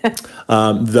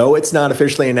though it's not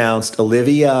officially announced,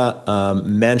 Olivia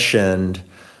mentioned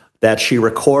that she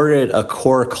recorded a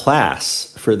core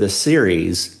class for the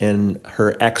series in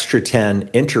her Extra 10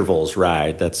 Intervals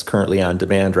ride that's currently on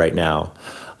demand right now.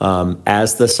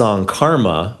 As the song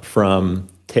Karma from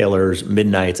Taylor's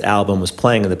Midnights album was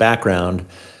playing in the background,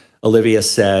 Olivia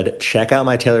said, check out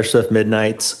my Taylor Swift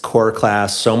Midnights core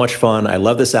class. So much fun. I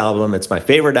love this album. It's my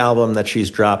favorite album that she's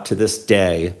dropped to this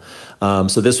day.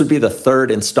 So this would be the third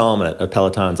installment of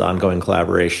Peloton's ongoing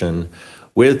collaboration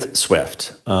with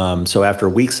Swift. So after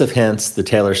weeks of hints, the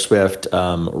Taylor Swift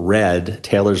Red,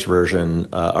 Taylor's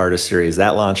version artist series,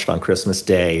 that launched on Christmas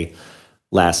Day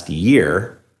last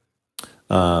year.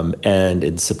 And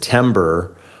in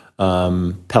September,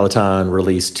 Peloton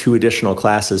released 2 additional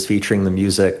classes featuring the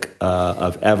music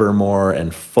of Evermore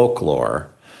and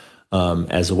Folklore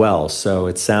as well. So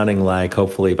it's sounding like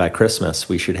hopefully by Christmas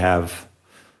we should have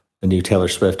a new Taylor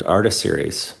Swift artist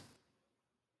series.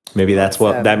 Maybe that's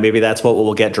what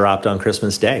will get dropped on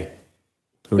Christmas Day.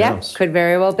 Who knows? Could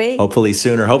very well be. Hopefully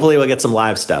sooner. Hopefully we'll get some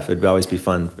live stuff. It'd always be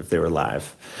fun if they were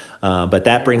live. But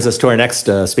that brings us to our next.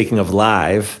 Speaking of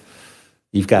live,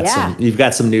 you've got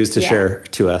some news to share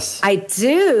to us. I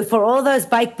do, for all those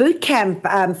bike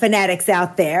bootcamp fanatics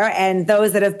out there, and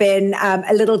those that have been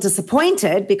a little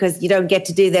disappointed because you don't get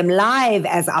to do them live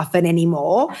as often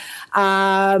anymore.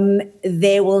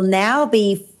 There will now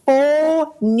be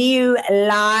 4 new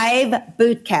live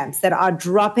boot camps that are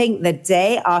dropping the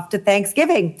day after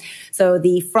Thanksgiving. So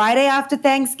the Friday after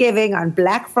Thanksgiving, on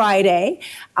Black Friday,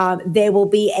 there will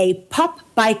be a pop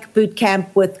bike boot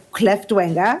camp with Cliff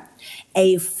Dwenger,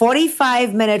 a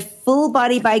 45-minute full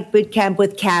body bike boot camp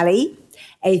with Callie,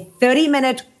 a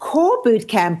 30-minute core boot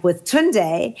camp with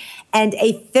Tunde, and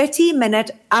a 30-minute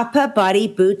upper body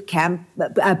boot camp,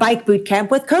 bike boot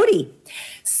camp with Cody.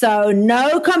 So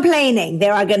no complaining.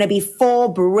 There are going to be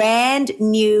 4 brand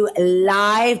new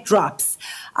live drops,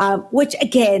 which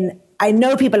again, I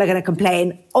know people are going to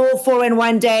complain. All 4 in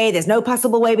one day. There's no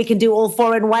possible way we can do all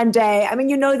 4 in one day. I mean,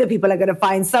 you know that people are going to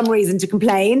find some reason to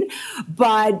complain,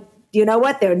 but you know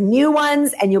what? There are new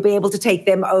ones, and you'll be able to take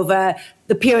them over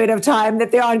the period of time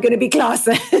that there aren't going to be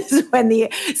classes when the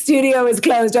studio is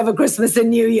closed over Christmas and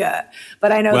New Year.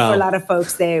 But I know for a lot of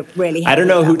folks, they really I don't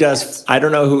know who does. I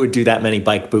don't know who would do that many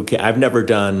bike boot camp. I've never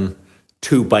done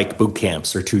 2 bike boot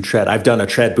camps or 2 tread. I've done a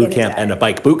tread boot camp and a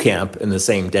bike boot camp in the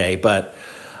same day, but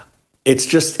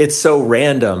it's so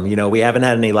random. You know, we haven't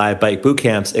had any live bike boot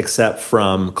camps except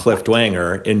from Cliff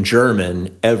Dwenger in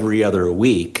German every other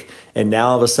week. And now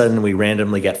all of a sudden we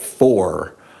randomly get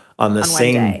 4 on the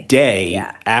same day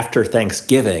Yeah. after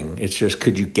Thanksgiving. It's just,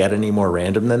 could you get any more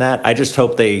random than that? I just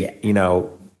hope they, you know,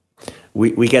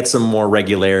 we get some more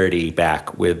regularity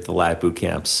back with the live boot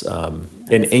camps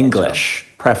in English,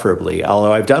 preferably.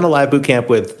 Although I've done a live boot camp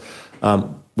with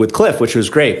Cliff, which was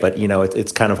great, but you know,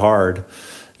 it's kind of hard,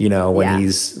 you know, when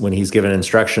he's given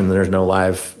instruction, there's no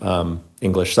live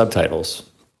English subtitles.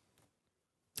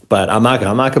 But I'm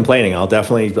not complaining. I'm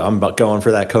going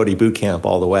for that Cody boot camp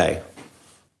all the way.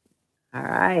 All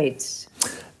right.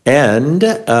 And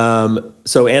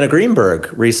so Anna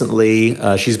Greenberg recently,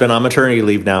 she's been on maternity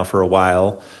leave now for a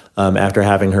while after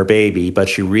having her baby, but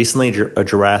she recently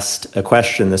addressed a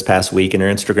question this past week in her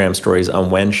Instagram stories on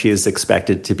when she is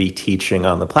expected to be teaching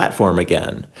on the platform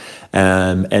again.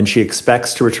 And she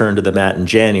expects to return to the mat in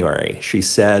January. She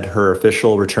said her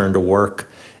official return to work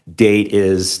date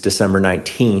is December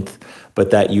 19th,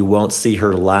 but that you won't see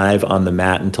her live on the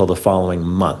mat until the following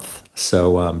month.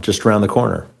 So just around the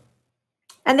corner.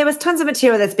 And there was tons of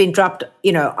material that's been dropped,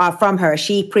 you know, from her.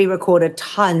 She pre-recorded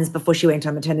tons before she went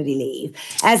on maternity leave,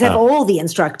 as have all the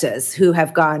instructors who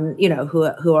have gone, you know,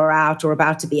 who are out or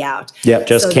about to be out. Yep,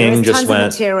 Jess King just went.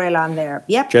 Tons of material on there.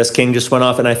 Yep. Jess King just went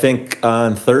off, and I think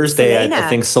on Thursday, I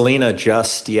think Selena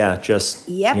just you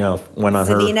know, went on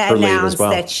her leave as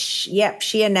well. That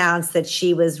she announced that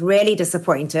she was really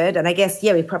disappointed, and I guess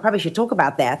we probably should talk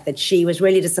about that. That she was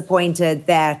really disappointed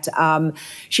that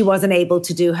she wasn't able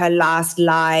to do her last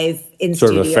live in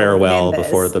sort studio of a farewell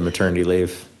before the maternity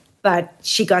leave. But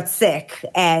she got sick,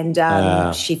 and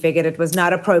she figured it was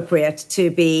not appropriate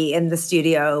to be in the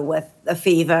studio with a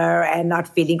fever and not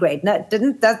feeling great. No,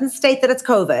 doesn't state that it's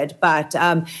COVID, but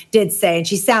did say, and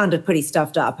she sounded pretty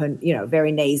stuffed up and, you know,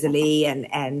 very nasally,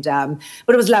 and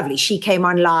but it was lovely. She came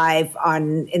on live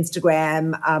on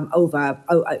Instagram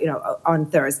on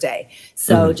Thursday.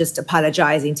 So just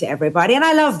apologizing to everybody. And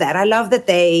I love that. I love that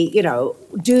they, you know,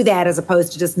 do that as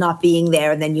opposed to just not being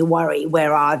there and then you worry,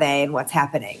 where are they and what's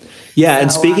happening? Yeah, so,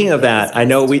 and speaking of that, I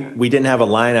know we didn't have a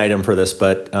line item for this,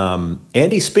 but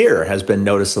Andy Spear has been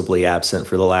noticeably absent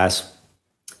for the last,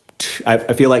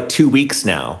 I feel like 2 weeks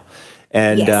now.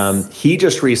 And he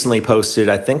just recently posted,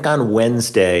 I think on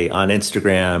Wednesday on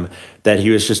Instagram, that he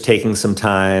was just taking some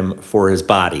time for his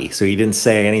body. So he didn't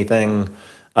say anything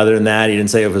other than that. He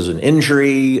didn't say if it was an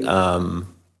injury,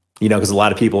 you know, because a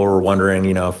lot of people were wondering,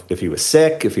 you know, if he was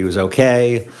sick, if he was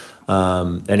okay.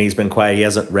 And he's been quiet. He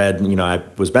hasn't read, you know, I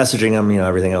was messaging him, you know,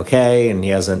 everything okay. And he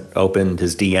hasn't opened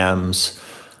his DMs.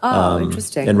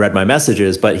 Interesting. And read my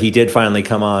messages. But he did finally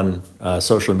come on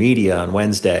social media on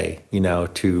Wednesday, you know,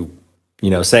 to, you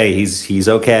know, say he's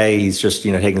okay. He's just,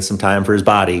 you know, taking some time for his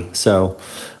body. So,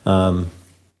 in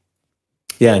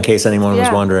case anyone was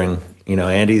wondering, you know,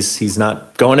 he's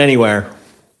not going anywhere.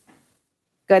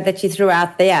 Good that you threw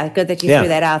out good that you threw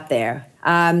that out there.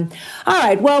 All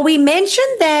right. Well, we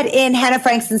mentioned that in Hannah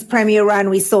Frankson's premier run,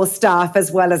 we saw staff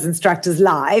as well as instructors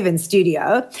live in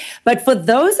studio. But for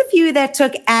those of you that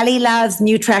took Ali Love's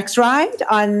New Tracks ride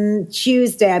on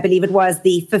Tuesday, I believe it was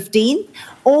the 15th,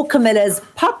 or Camilla's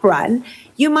pop run,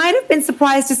 you might have been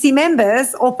surprised to see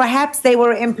members, or perhaps they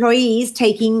were employees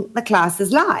taking the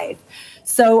classes live.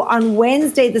 So on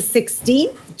Wednesday, the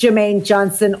 16th, Jermaine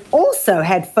Johnson also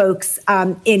had folks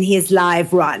in his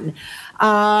live run.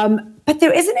 But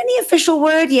there isn't any official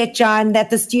word yet, John,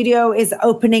 that the studio is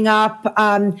opening up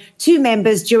to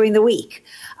members during the week.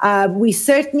 We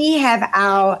certainly have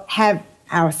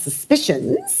our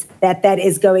suspicions that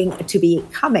is going to be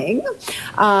coming.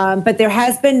 But there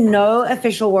has been no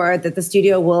official word that the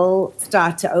studio will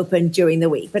start to open during the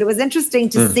week. But it was interesting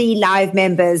to see live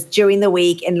members during the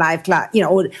week in live class, you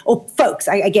know, or folks.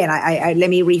 Let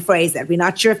me rephrase that. We're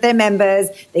not sure if they're members.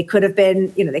 They could have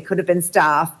been, you know, they could have been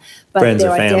staff. But friends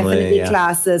there are family, definitely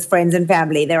classes, friends and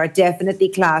family. There are definitely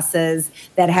classes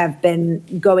that have been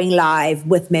going live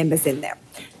with members in them.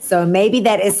 So maybe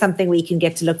that is something we can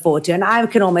get to look forward to. And I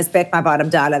can almost bet my bottom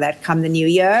dollar that come the new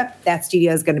year, that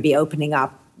studio is going to be opening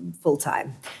up full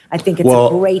time. I think it's a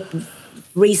great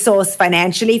resource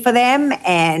financially for them.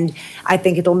 And I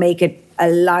think it'll make it a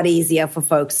lot easier for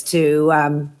folks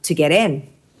to get in.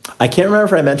 I can't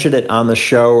remember if I mentioned it on the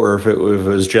show or if it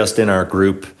was just in our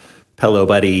group Pelo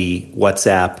Buddy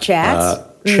WhatsApp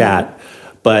chat.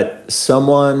 But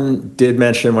someone did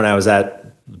mention when I was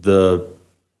at the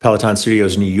Peloton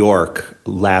Studios New York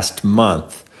last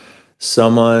month,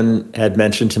 someone had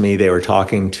mentioned to me they were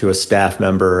talking to a staff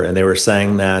member and they were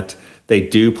saying that they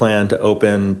do plan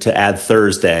to add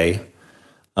Thursday,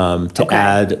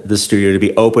 add the studio to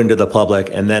be open to the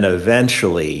public, and then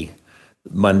eventually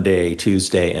Monday,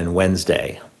 Tuesday, and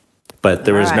Wednesday. but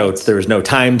there was no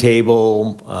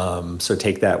timetable. So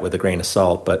take that with a grain of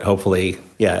salt. But hopefully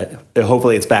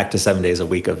it's back to 7 days a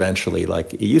week eventually,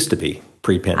 like it used to be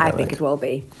pre-pandemic. I think it will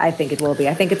be. I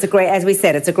think it's a great, as we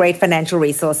said, it's a great financial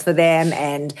resource for them.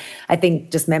 And I think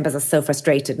just members are so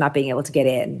frustrated not being able to get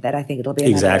in that I think it'll be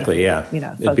exactly, yeah.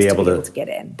 Folks be able to get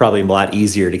in. Probably a lot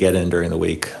easier to get in during the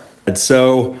week. And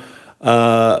so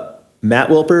Matt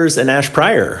Wilpers and Ash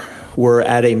Pryor were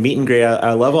at a meet and greet.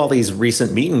 I love all these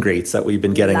recent meet and greets that we've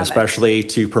been getting, especially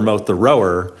to promote the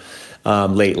rower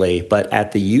lately. But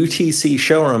at the UTC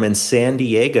showroom in San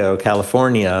Diego,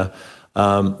 California,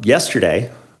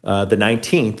 yesterday, the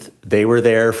 19th, they were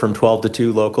there from 12 to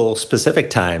 2 local Pacific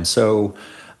time. So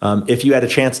if you had a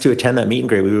chance to attend that meet and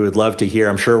greet, we would love to hear.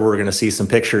 I'm sure we're going to see some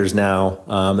pictures now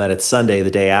that it's Sunday,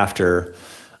 the day after,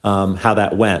 how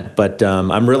that went. But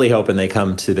I'm really hoping they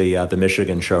come to the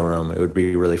Michigan showroom. It would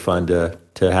be really fun to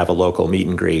have a local meet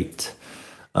and greet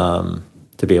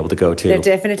to be able to go to. They're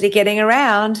definitely getting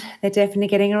around. Yeah,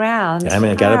 I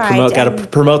mean, got to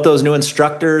promote those new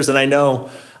instructors. And I know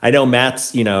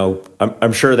Matt's,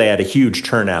 I'm sure they had a huge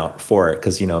turnout for it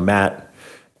because, Matt,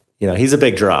 he's a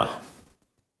big draw.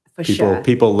 For sure.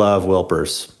 People love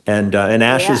Wilpers. And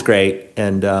Ash is great.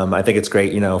 And I think it's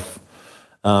great,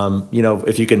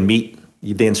 if you can meet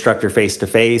the instructor face to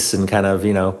face and kind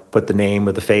of, put the name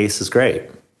with the face is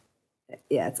great.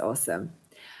 Yeah, it's awesome.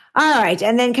 All right.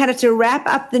 And then kind of to wrap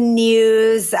up the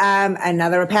news,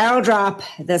 another apparel drop.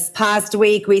 This past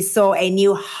week, we saw a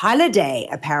new holiday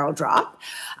apparel drop.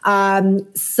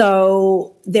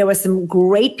 So there were some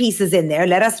great pieces in there.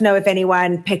 Let us know if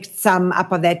anyone picked some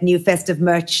up of that new festive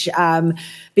merch,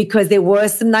 because there were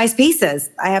some nice pieces.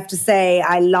 I have to say,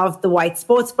 I loved the white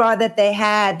sports bra that they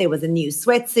had. There was a new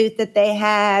sweatsuit that they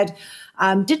had.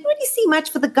 Didn't really see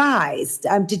much for the guys.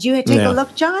 Did you take a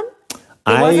look, John?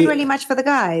 There wasn't really much for the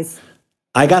guys.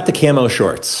 I got the camo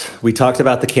shorts. We talked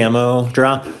about the camo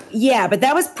drop. Yeah, but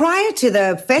that was prior to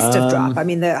the festive drop. I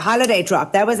mean, the holiday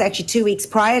drop. That was actually 2 weeks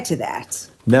prior to that.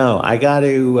 No, I got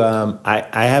to,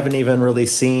 I haven't even really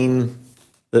seen,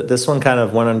 this one kind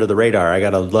of went under the radar. I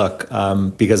got to look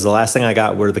because the last thing I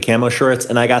got were the camo shorts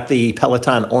and I got the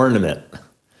Peloton ornament.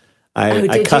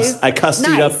 I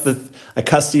cussied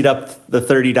up the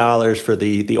 $30 for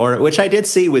the ornament, which I did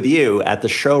see with you at the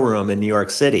showroom in New York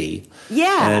City.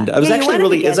 Yeah, and it was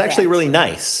actually really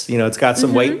nice. It's got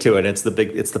some weight to it. It's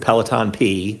the Peloton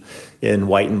P in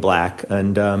white and black,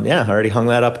 and I already hung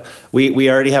that up. We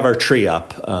already have our tree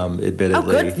up. Admittedly, oh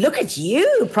good, look at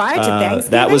you prior to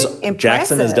Thanksgiving. That was impressive.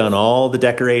 Jackson has done all the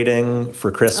decorating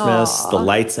for Christmas. The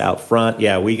lights out front.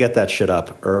 Yeah, we get that shit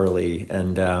up early,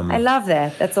 and I love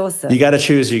that. That's awesome. You got to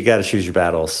choose your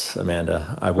battles,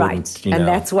 Amanda. I wouldn't. And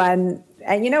that's one.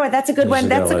 And you know what? That's a good one.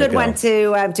 That's a good one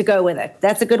to go with it.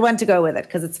 That's a good one to go with it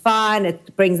because it's fun.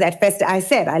 It brings that festive. I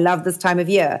said I love this time of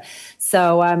year,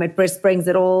 so it just brings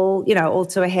it all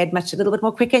to a head a little bit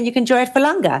more quicker, and you can enjoy it for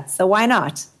longer. So why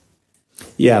not?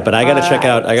 Yeah, but I got to check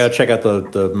out. I got to check out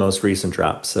the most recent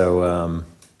drop. So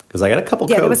because I got a couple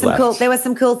codes left. There were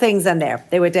some cool things on there.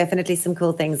 There were definitely some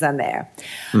cool things on there.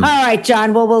 All right,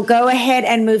 John. Well, we'll go ahead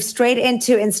and move straight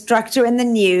into Instructor in the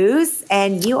News,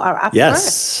 and you are up first.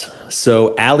 Yes.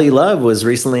 So Allie Love was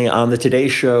recently on the Today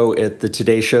Show at the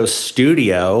Today Show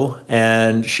studio,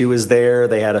 and she was there.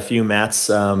 They had a few mats.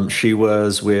 She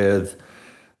was with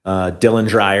Dylan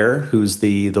Dreyer, who's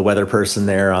the weather person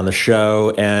there on the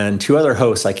show, and 2 other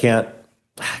hosts. I can't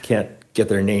get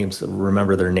their names,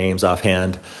 remember their names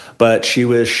offhand, but she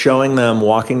was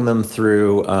walking them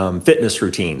through fitness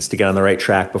routines to get on the right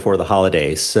track before the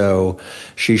holidays. So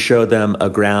she showed them a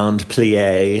ground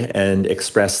plie and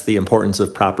expressed the importance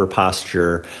of proper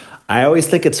posture. I always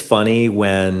think it's funny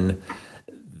when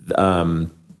the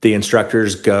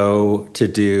instructors go to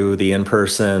do the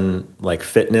in-person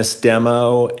fitness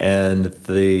demo and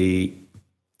the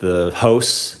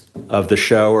hosts of the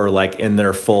show are in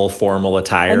their full formal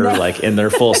attire, in their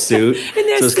full suit. So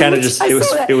it's kind of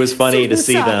it was funny to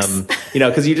see them,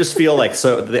 because you just feel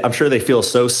I'm sure they feel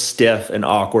so stiff and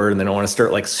awkward and they don't want to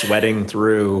start sweating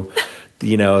through,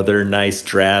 their nice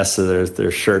dress or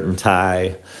their shirt and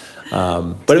tie.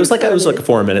 But it was like a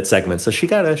 4-minute segment. So she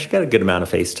got a good amount of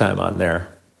face time on there.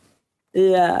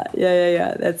 Yeah.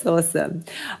 That's awesome.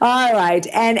 All right.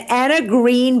 And Anna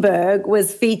Greenberg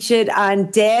was featured on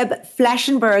Deb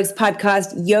Flaschenberg's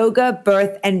podcast, Yoga,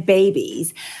 Birth, and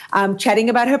Babies, chatting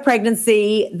about her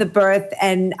pregnancy, the birth,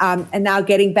 and now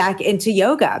getting back into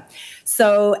yoga.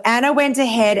 So Anna went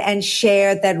ahead and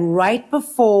shared that right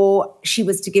before she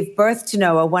was to give birth to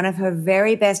Noah, one of her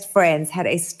very best friends had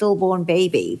a stillborn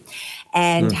baby,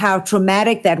 and how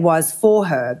traumatic that was for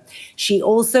her. She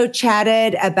also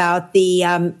chatted about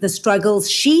the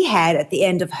struggles she had at the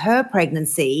end of her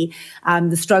pregnancy,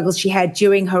 the struggles she had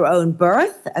during her own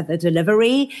birth, the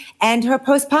delivery, and her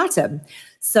postpartum.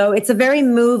 So it's a very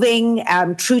moving,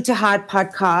 true to heart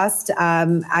podcast.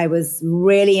 I was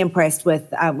really impressed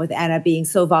with Anna being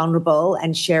so vulnerable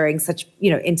and sharing such,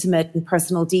 intimate and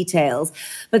personal details.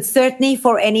 But certainly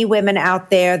for any women out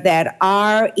there that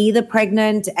are either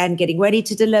pregnant and getting ready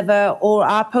to deliver or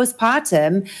are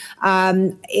postpartum,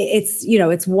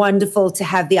 it's wonderful to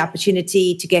have the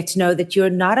opportunity to get to know that you're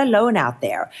not alone out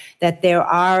there, that there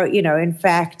are, in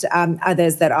fact,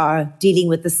 others that are dealing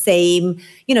with the same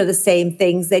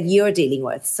things that you're dealing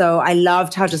with. So I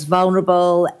loved how just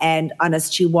vulnerable and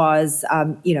honest she was,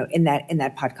 in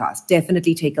that podcast.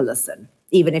 Definitely take a listen,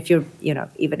 even if you're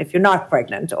not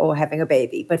pregnant or having a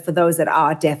baby. But for those that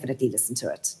are, definitely listen to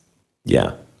it.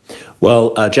 Yeah.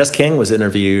 Well, Jess King was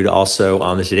interviewed also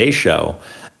on the Today Show,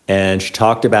 and she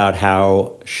talked about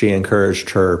how she encouraged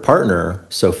her partner,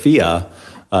 Sophia,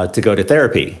 to go to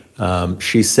therapy.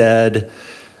 She said,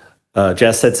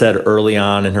 Jess had said early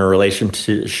on in her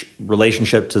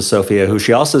relationship to Sophia, who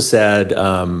she also said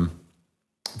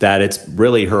that it's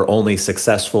really her only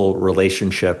successful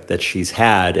relationship that she's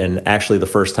had, and actually the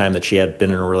first time that she had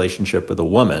been in a relationship with a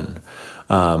woman.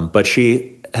 But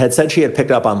she had said she had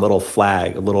picked up on little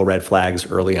red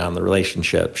flags early on in the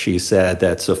relationship. She said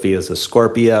that Sophia's a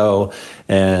Scorpio,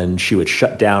 and she would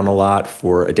shut down a lot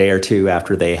for a day or two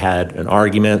after they had an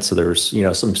argument. So there's,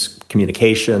 some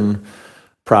communication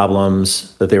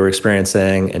problems that they were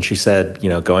experiencing. And she said,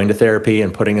 going to therapy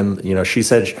and putting in, she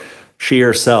said she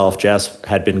herself, Jess,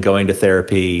 had been going to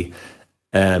therapy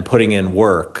and putting in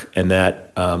work, and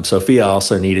that Sophia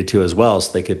also needed to as well,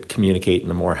 so they could communicate in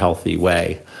a more healthy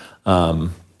way.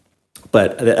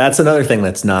 But that's another thing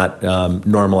that's not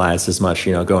normalized as much,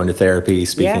 going to therapy,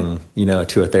 speaking,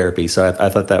 to a therapy. So I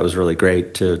thought that was really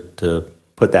great to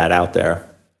put that out there.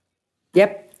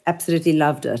 Yep, absolutely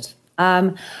loved it.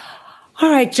 All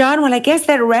right, John, well, I guess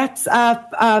that wraps up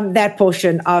that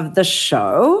portion of the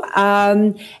show.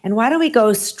 And why don't we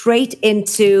go straight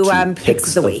into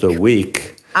picks of the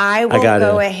week? I will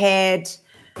go ahead.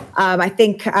 I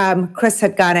think Chris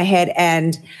had gone ahead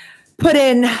and put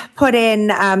in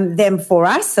them for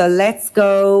us. So let's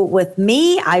go with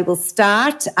me. I will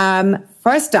start.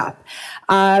 First up,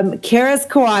 Kira's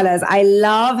Koalas. I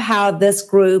love how this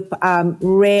group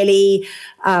really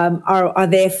are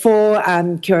there for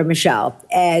Kira Michelle.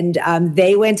 And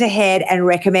they went ahead and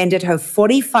recommended her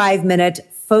 45-minute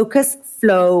focus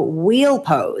flow wheel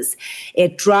pose.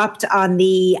 It dropped on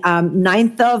the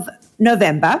 9th of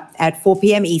November at 4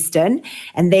 p.m. Eastern.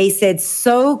 And they said,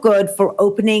 so good for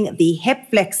opening the hip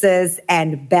flexors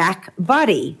and back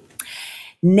body.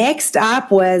 Next up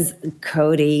was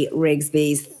Cody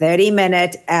Rigsby's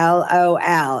 30-minute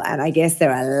LOL. And I guess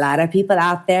there are a lot of people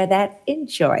out there that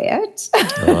enjoy it.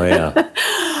 Oh, yeah.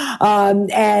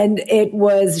 And it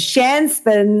was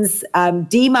Shanspin's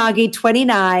D Margie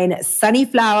 29,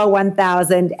 Sunnyflower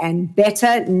 1000, and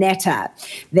Better Netta.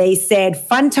 They said,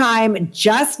 fun time,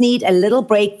 just need a little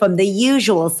break from the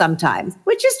usual sometimes,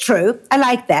 which is true. I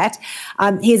like that.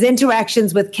 His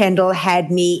interactions with Kendall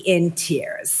had me in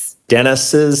tears.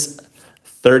 Dennis's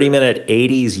 30-minute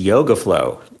 80s yoga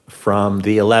flow from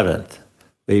the 11th.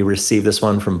 We received this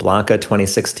one from Blanca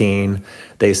 2016.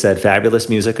 They said fabulous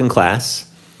music in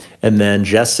class. And then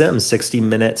Jess Sims,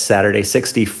 60-minute Saturday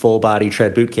 60 full body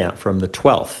tread boot camp from the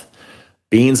 12th.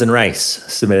 Beans and Rice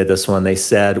submitted this one. They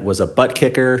said was a butt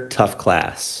kicker, tough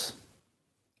class.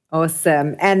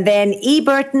 Awesome. And then E.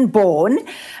 Burton Bourne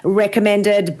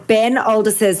recommended Ben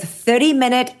Aldis's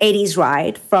 30-minute 80s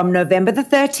ride from November the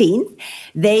 13th.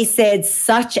 They said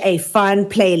such a fun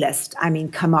playlist. I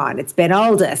mean, come on, it's Ben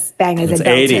Aldis, bangers and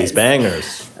belters. 80s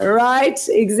bangers. Right,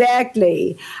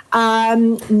 exactly.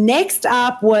 Next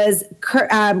up was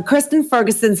Kirsten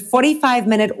Ferguson's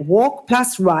 45-minute walk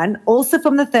plus run, also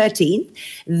from the 13th.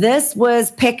 This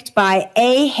was picked by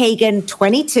A. Hagen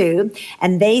 22,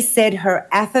 and they said her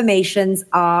affirmations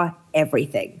are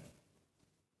everything.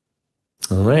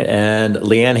 All right, and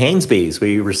Leanne Hainsby's.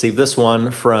 We received this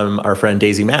one from our friend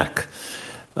Daisy Mack.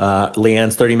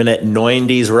 Leanne's 30-minute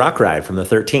 90s rock ride from the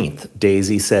 13th.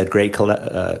 Daisy said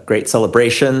great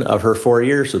celebration of her 4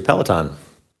 years with Peloton.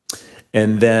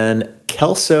 And then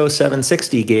Kelso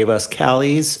 760 gave us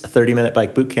Callie's 30-minute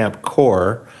bike bootcamp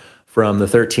core from the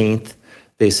 13th.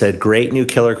 They said great new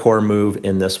killer core move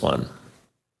in this one.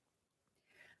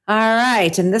 All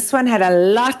right. And this one had a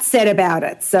lot said about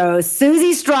it. So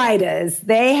Susie Striders,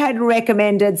 they had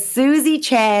recommended Susie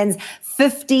Chan's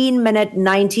 15-minute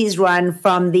 90s run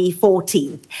from the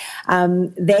 14th.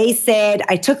 They said,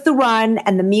 I took the run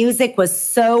and the music was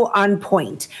so on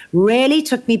point. Really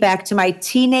took me back to my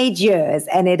teenage years,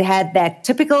 and it had that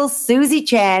typical Susie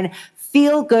Chan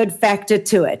feel-good factor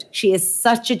to it. She is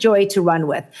such a joy to run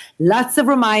with. Lots of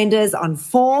reminders on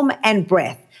form and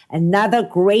breath. Another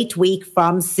great week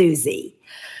from Susie.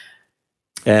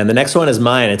 And the next one is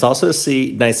mine. It's also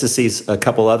nice to see a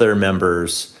couple other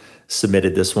members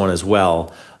submitted this one as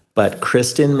well. But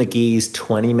Kristen McGee's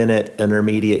 20-minute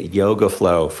intermediate yoga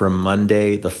flow from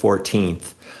Monday the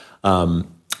 14th.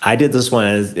 I did this one.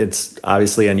 It's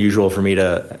obviously unusual for me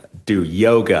to do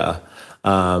yoga,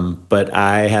 but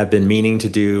I have been meaning to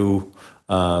do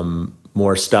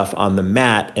more stuff on the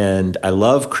mat, and I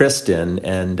love Kristen,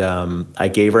 and I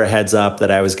gave her a heads up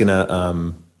that I was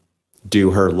gonna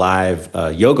do her live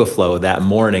yoga flow that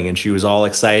morning, and she was all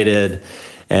excited.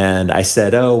 And I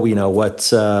said, oh,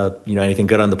 what's, anything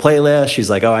good on the playlist? She's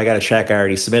like, oh, I got to check. I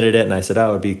already submitted it. And I said,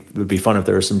 oh, it would be fun if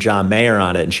there was some John Mayer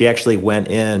on it. And she actually went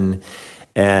in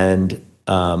and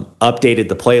updated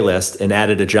the playlist and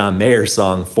added a John Mayer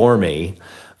song for me,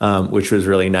 which was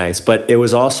really nice. But it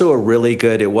was also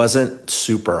it wasn't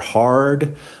super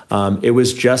hard. It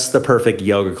was just the perfect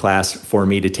yoga class for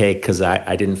me to take because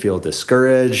I didn't feel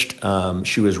discouraged.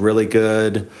 She was really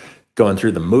good going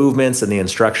through the movements and the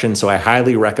instructions. So I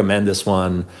highly recommend this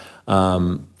one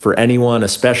for anyone,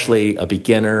 especially a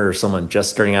beginner or someone just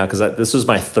starting out, because this was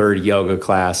my third yoga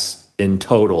class in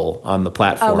total on the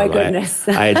platform. Oh my goodness.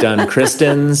 I had done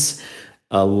Kristen's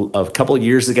a couple of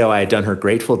years ago. I had done her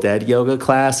Grateful Dead yoga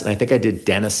class, and I think I did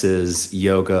Dennis's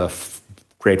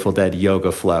Grateful Dead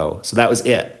yoga flow. So that was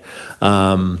it.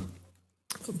 But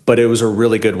it was a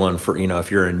really good one for,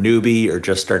 if you're a newbie or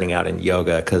just starting out in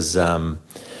yoga, because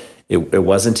it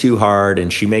wasn't too hard,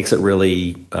 and she makes it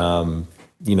really,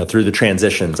 through the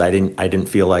transitions. I didn't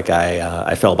feel like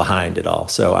I fell behind at all.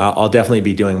 So I'll definitely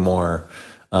be doing more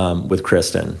with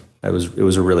Kristen. It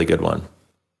was a really good one.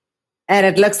 And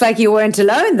it looks like you weren't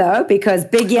alone though, because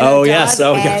Big Yellow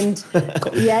Dog and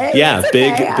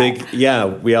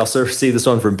We also see this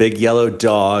one from Big Yellow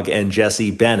Dog and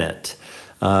Jessie Bennett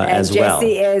as well.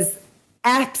 Jessie is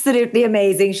absolutely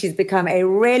amazing. She's become a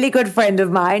really good friend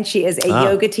of mine. She is a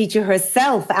yoga teacher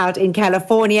herself out in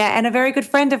California and a very good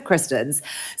friend of Kristen's.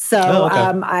 So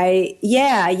they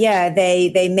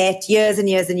met years and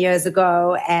years and years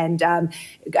ago, and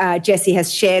Jessie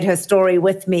has shared her story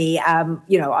with me,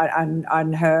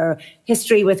 on her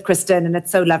history with Kristen, and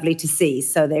it's so lovely to see.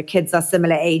 So their kids are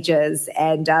similar ages,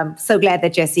 and I'm so glad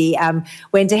that Jessie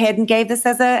went ahead and gave this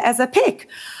as a pick.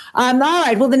 All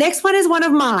right. Well, the next one is one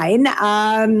of mine,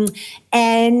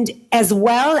 and as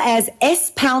well as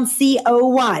S Pouncy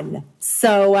 01.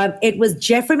 So it was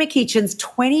Jeffrey McEachin's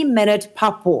 20-minute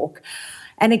pop walk.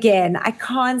 And again, I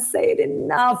can't say it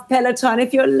enough, Peloton.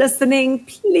 If you're listening,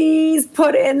 please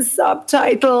put in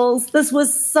subtitles. This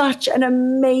was such an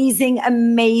amazing,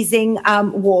 amazing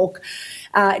walk.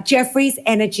 Jeffrey's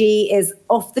energy is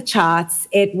off the charts.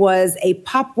 It was a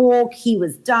pop walk. He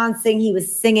was dancing. He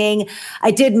was singing.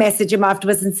 I did message him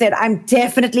afterwards and said, I'm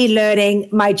definitely learning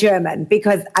my German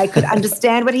because I could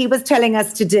understand what he was telling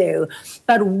us to do.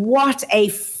 But what a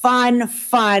fun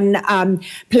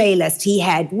playlist. He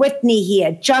had Whitney. He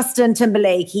had Justin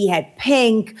Timberlake. He had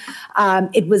Pink.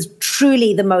 It was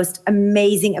truly the most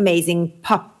amazing, amazing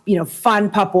fun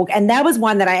pop walk. And that was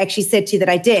one that I actually said to you that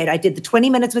I did. I did the 20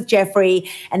 minutes with Jeffrey,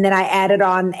 and then I added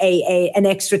on an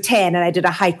extra 10, and I did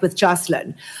a hike with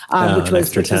Jocelyn, which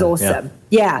was awesome.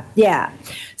 Yeah.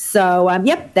 So,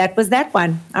 that was that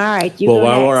one. All right.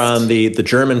 While we're on the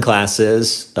German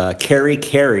classes,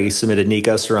 Carrie submitted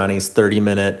Nico Serrani's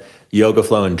 30-minute yoga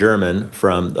flow in German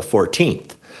from the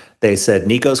 14th. They said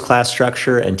Nico's class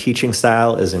structure and teaching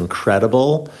style is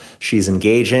incredible. She's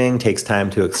engaging, takes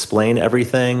time to explain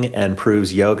everything, and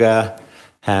proves yoga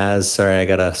has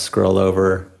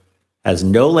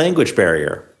no language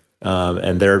barrier.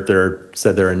 And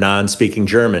they're a non-speaking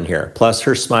German here. Plus,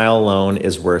 her smile alone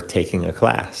is worth taking a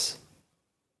class.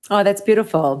 Oh, that's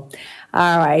beautiful.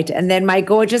 All right. And then my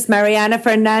gorgeous Mariana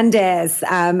Fernandez,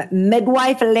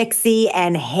 midwife Alexi,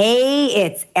 and hey,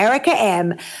 it's Erica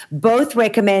M. Both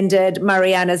recommended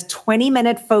Mariana's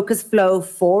 20-minute focus flow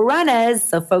for runners.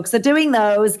 So folks are doing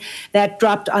those. That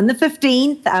dropped on the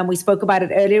 15th. We spoke about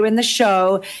it earlier in the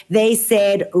show. They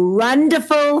said,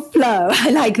 "Rundeful flow." I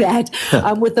like that.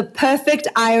 With the perfect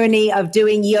irony of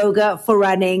doing yoga for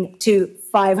running to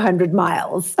 500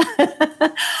 miles.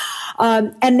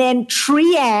 And then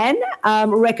Trianne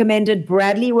recommended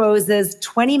Bradley Rose's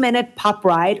 20-minute pop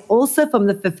ride, also from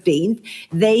the 15th.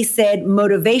 They said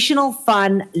motivational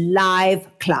fun live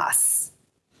class.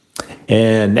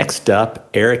 And next up,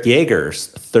 Eric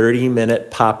Jaeger's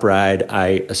 30-minute pop ride.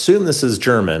 I assume this is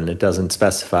German. It doesn't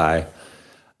specify,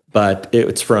 but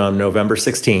it's from November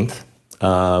 16th.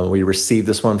 We received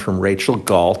this one from Rachel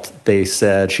Galt. She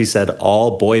said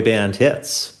all boy band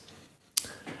hits.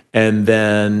 And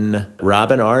then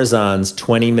Robin Arzon's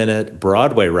 20-minute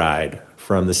Broadway ride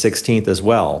from the 16th as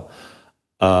well.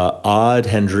 Odd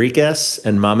Hendriquez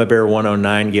and Mama Bear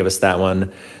 109 gave us that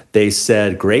one. They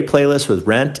said, great playlist with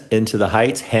Rent, Into the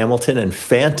Heights, Hamilton, and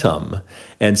Phantom.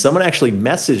 And someone actually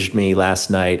messaged me last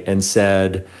night and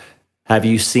said, have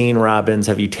you taken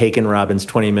Robin's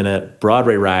 20-minute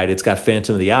Broadway ride? It's got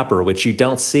Phantom of the Opera, which you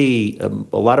don't see.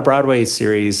 A lot of Broadway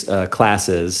series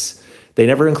classes, they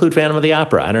never include Phantom of the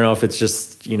Opera. I don't know if it's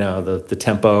just, the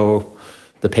tempo,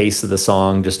 the pace of the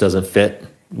song just doesn't fit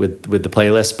with the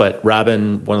playlist. But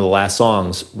Robin, one of the last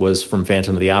songs was from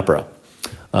Phantom of the Opera.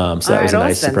 So that was a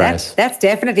nice surprise. That's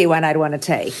definitely one I'd want to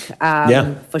take.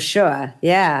 For sure.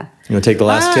 Yeah. You want to take the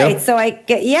last two? All right. So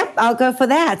I'll go for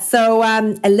that. So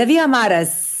Olivia Amada's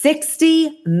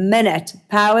 60-minute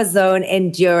Power Zone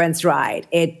endurance ride.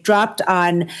 It dropped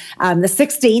on the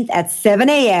 16th at 7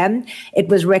 a.m. It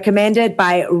was recommended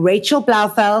by Rachel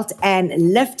Blaufelt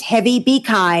and Lift Heavy, Be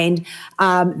Kind.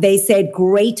 They said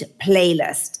great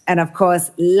playlist. And of course,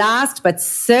 last but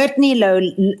certainly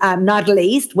not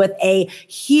least, with a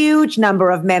huge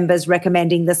number of members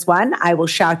recommending this one, I will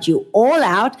shout you all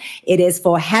out. It is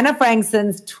for Hannah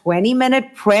Frankson's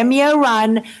 20-minute premier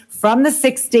run from the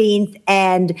 16th,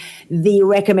 and the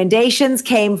recommendations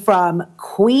came from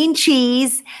Queen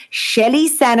Cheese, Shelly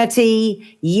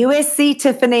Sanity, USC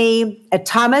Tiffany,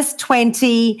 Thomas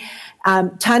 20,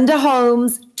 Tunda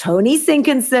Holmes, Tony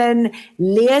Sinkinson,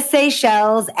 Leah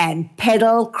Seychelles, and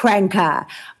Pedal Cranker.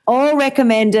 All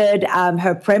recommended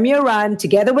her premier run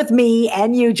together with me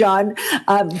and you, John.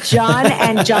 John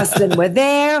and Jocelyn were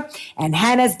there, and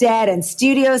Hannah's dad and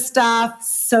studio staff.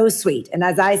 So sweet. And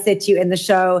as I said to you in the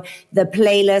show, the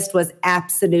playlist was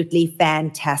absolutely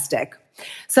fantastic.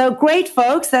 So great,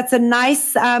 folks. That's a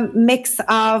nice mix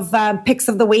of picks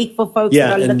of the week for folks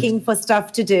that are looking for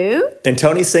stuff to do. And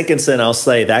Tony Sinkinson, I'll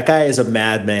say, that guy is a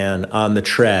madman on the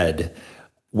tread.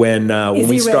 When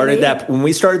we started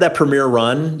that premiere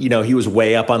run, he was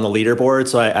way up on the leaderboard.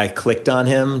 So I clicked on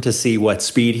him to see what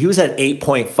speed. He was at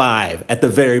 8.5 at the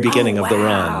very beginning of the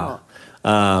run.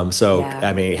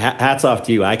 I mean, hats off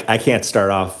to you. I can't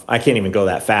start off. I can't even go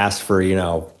that fast for,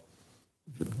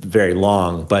 very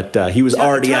long. But he was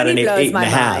already at an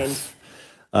 8.5.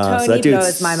 Tony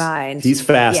blows my mind. He's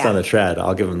fast on the tread.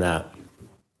 I'll give him that.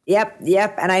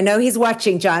 Yep. And I know he's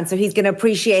watching, John, so he's going to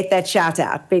appreciate that shout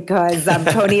out because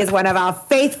Tony is one of our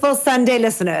faithful Sunday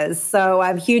listeners. So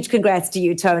huge congrats to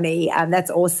you, Tony.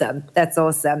 That's awesome.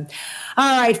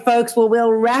 All right, folks. Well,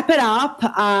 we'll wrap it up.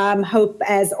 Hope,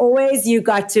 as always, you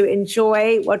got to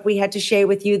enjoy what we had to share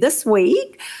with you this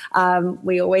week.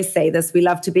 We always say this. We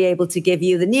love to be able to give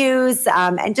you the news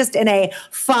and just in a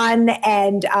fun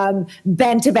and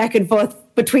banter back and forth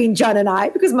between John and I,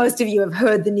 because most of you have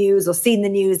heard the news or seen the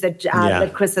news that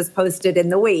Chris has posted in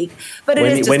the week. But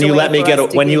when you let me get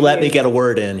a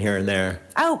word in here and there.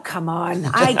 Oh, come on!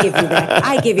 I give you that.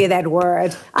 I give you that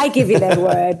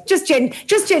word. Just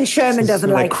Jen Sherman doesn't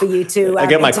like for you to. I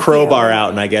get my crowbar out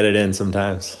and I get it in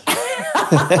sometimes.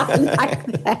 I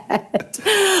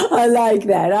like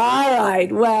that. All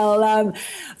right. Well,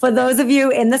 for those of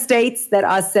you in the States that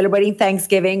are celebrating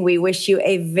Thanksgiving, we wish you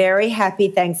a very happy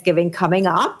Thanksgiving coming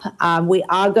up. We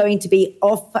are going to be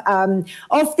off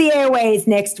the airways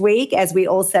next week as we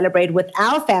all celebrate with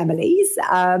our families.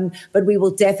 But we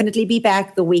will definitely be back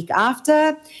the week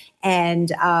after.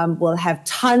 And we'll have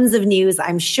tons of news,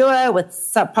 I'm sure,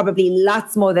 with probably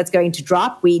lots more that's going to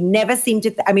drop. We never seem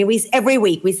to, every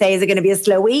week we say, is it going to be a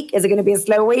slow week? Is it going to be a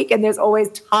slow week? And there's always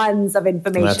tons of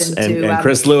information. And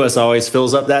Chris Lewis always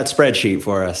fills up that spreadsheet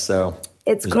for us. So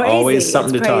it's there's always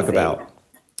something to talk about.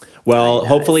 Well,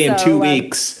 hopefully in 2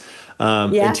 weeks,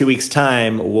 in 2 weeks'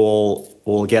 time,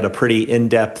 we'll get a pretty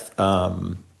in-depth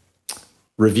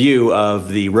review of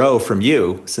the row from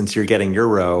you, since you're getting your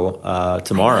row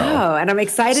tomorrow. Oh, and I'm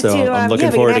excited to. I'm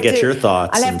looking forward to get your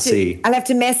thoughts and see. I'll have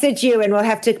to message you, and we'll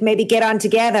have to maybe get on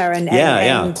together and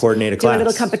coordinate a class. Do a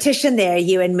little competition there,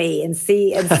 you and me, and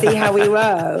see how we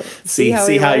row. see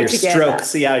how your stroke.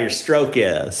 See how your stroke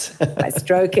is. My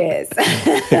stroke is.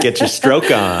 Get your stroke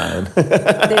on.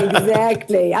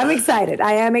 Exactly. I'm excited.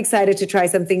 I am excited to try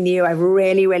something new. I've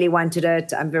really, really wanted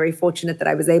it. I'm very fortunate that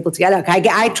I was able to. Look,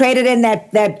 I traded in that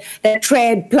that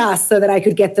tread plus so that I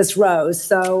could get this row.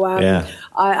 So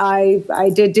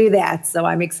I did do that. So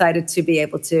I'm excited to be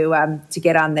able to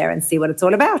get on there and see what it's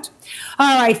all about.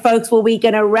 All right, folks. Well, we're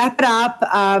going to wrap it up.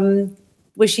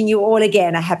 Wishing you all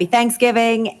again a happy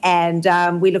Thanksgiving,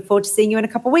 and we look forward to seeing you in a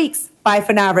couple of weeks. Bye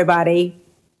for now, everybody.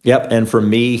 Yep, and from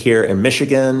me here in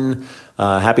Michigan,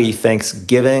 happy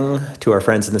Thanksgiving to our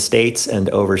friends in the States and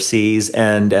overseas.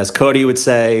 And as Cody would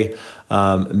say,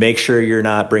 make sure you're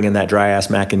not bringing that dry-ass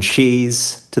mac and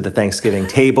cheese to the Thanksgiving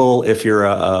table if you're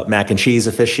a mac and cheese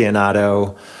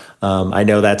aficionado. I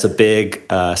know that's a big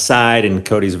side, and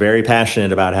Cody's very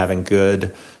passionate about having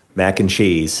good mac and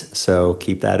cheese. So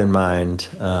keep that in mind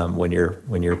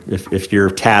if you're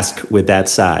tasked with that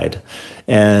side.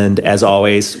 And as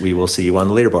always, we will see you on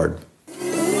the leaderboard.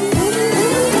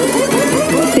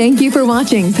 Thank you for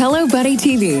watching Pelo Buddy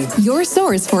TV, your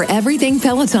source for everything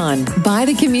Peloton, by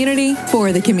the community,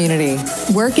 for the community.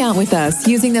 Work out with us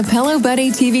using the Pelo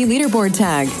Buddy TV leaderboard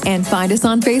tag, and find us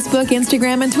on Facebook,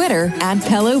 Instagram, and Twitter at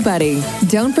Pelo Buddy.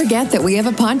 Don't forget that we have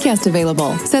a podcast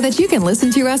available so that you can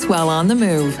listen to us while on the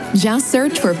move. Just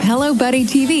search for Pelo Buddy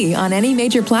TV on any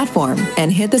major platform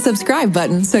and hit the subscribe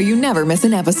button so you never miss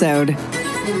an episode.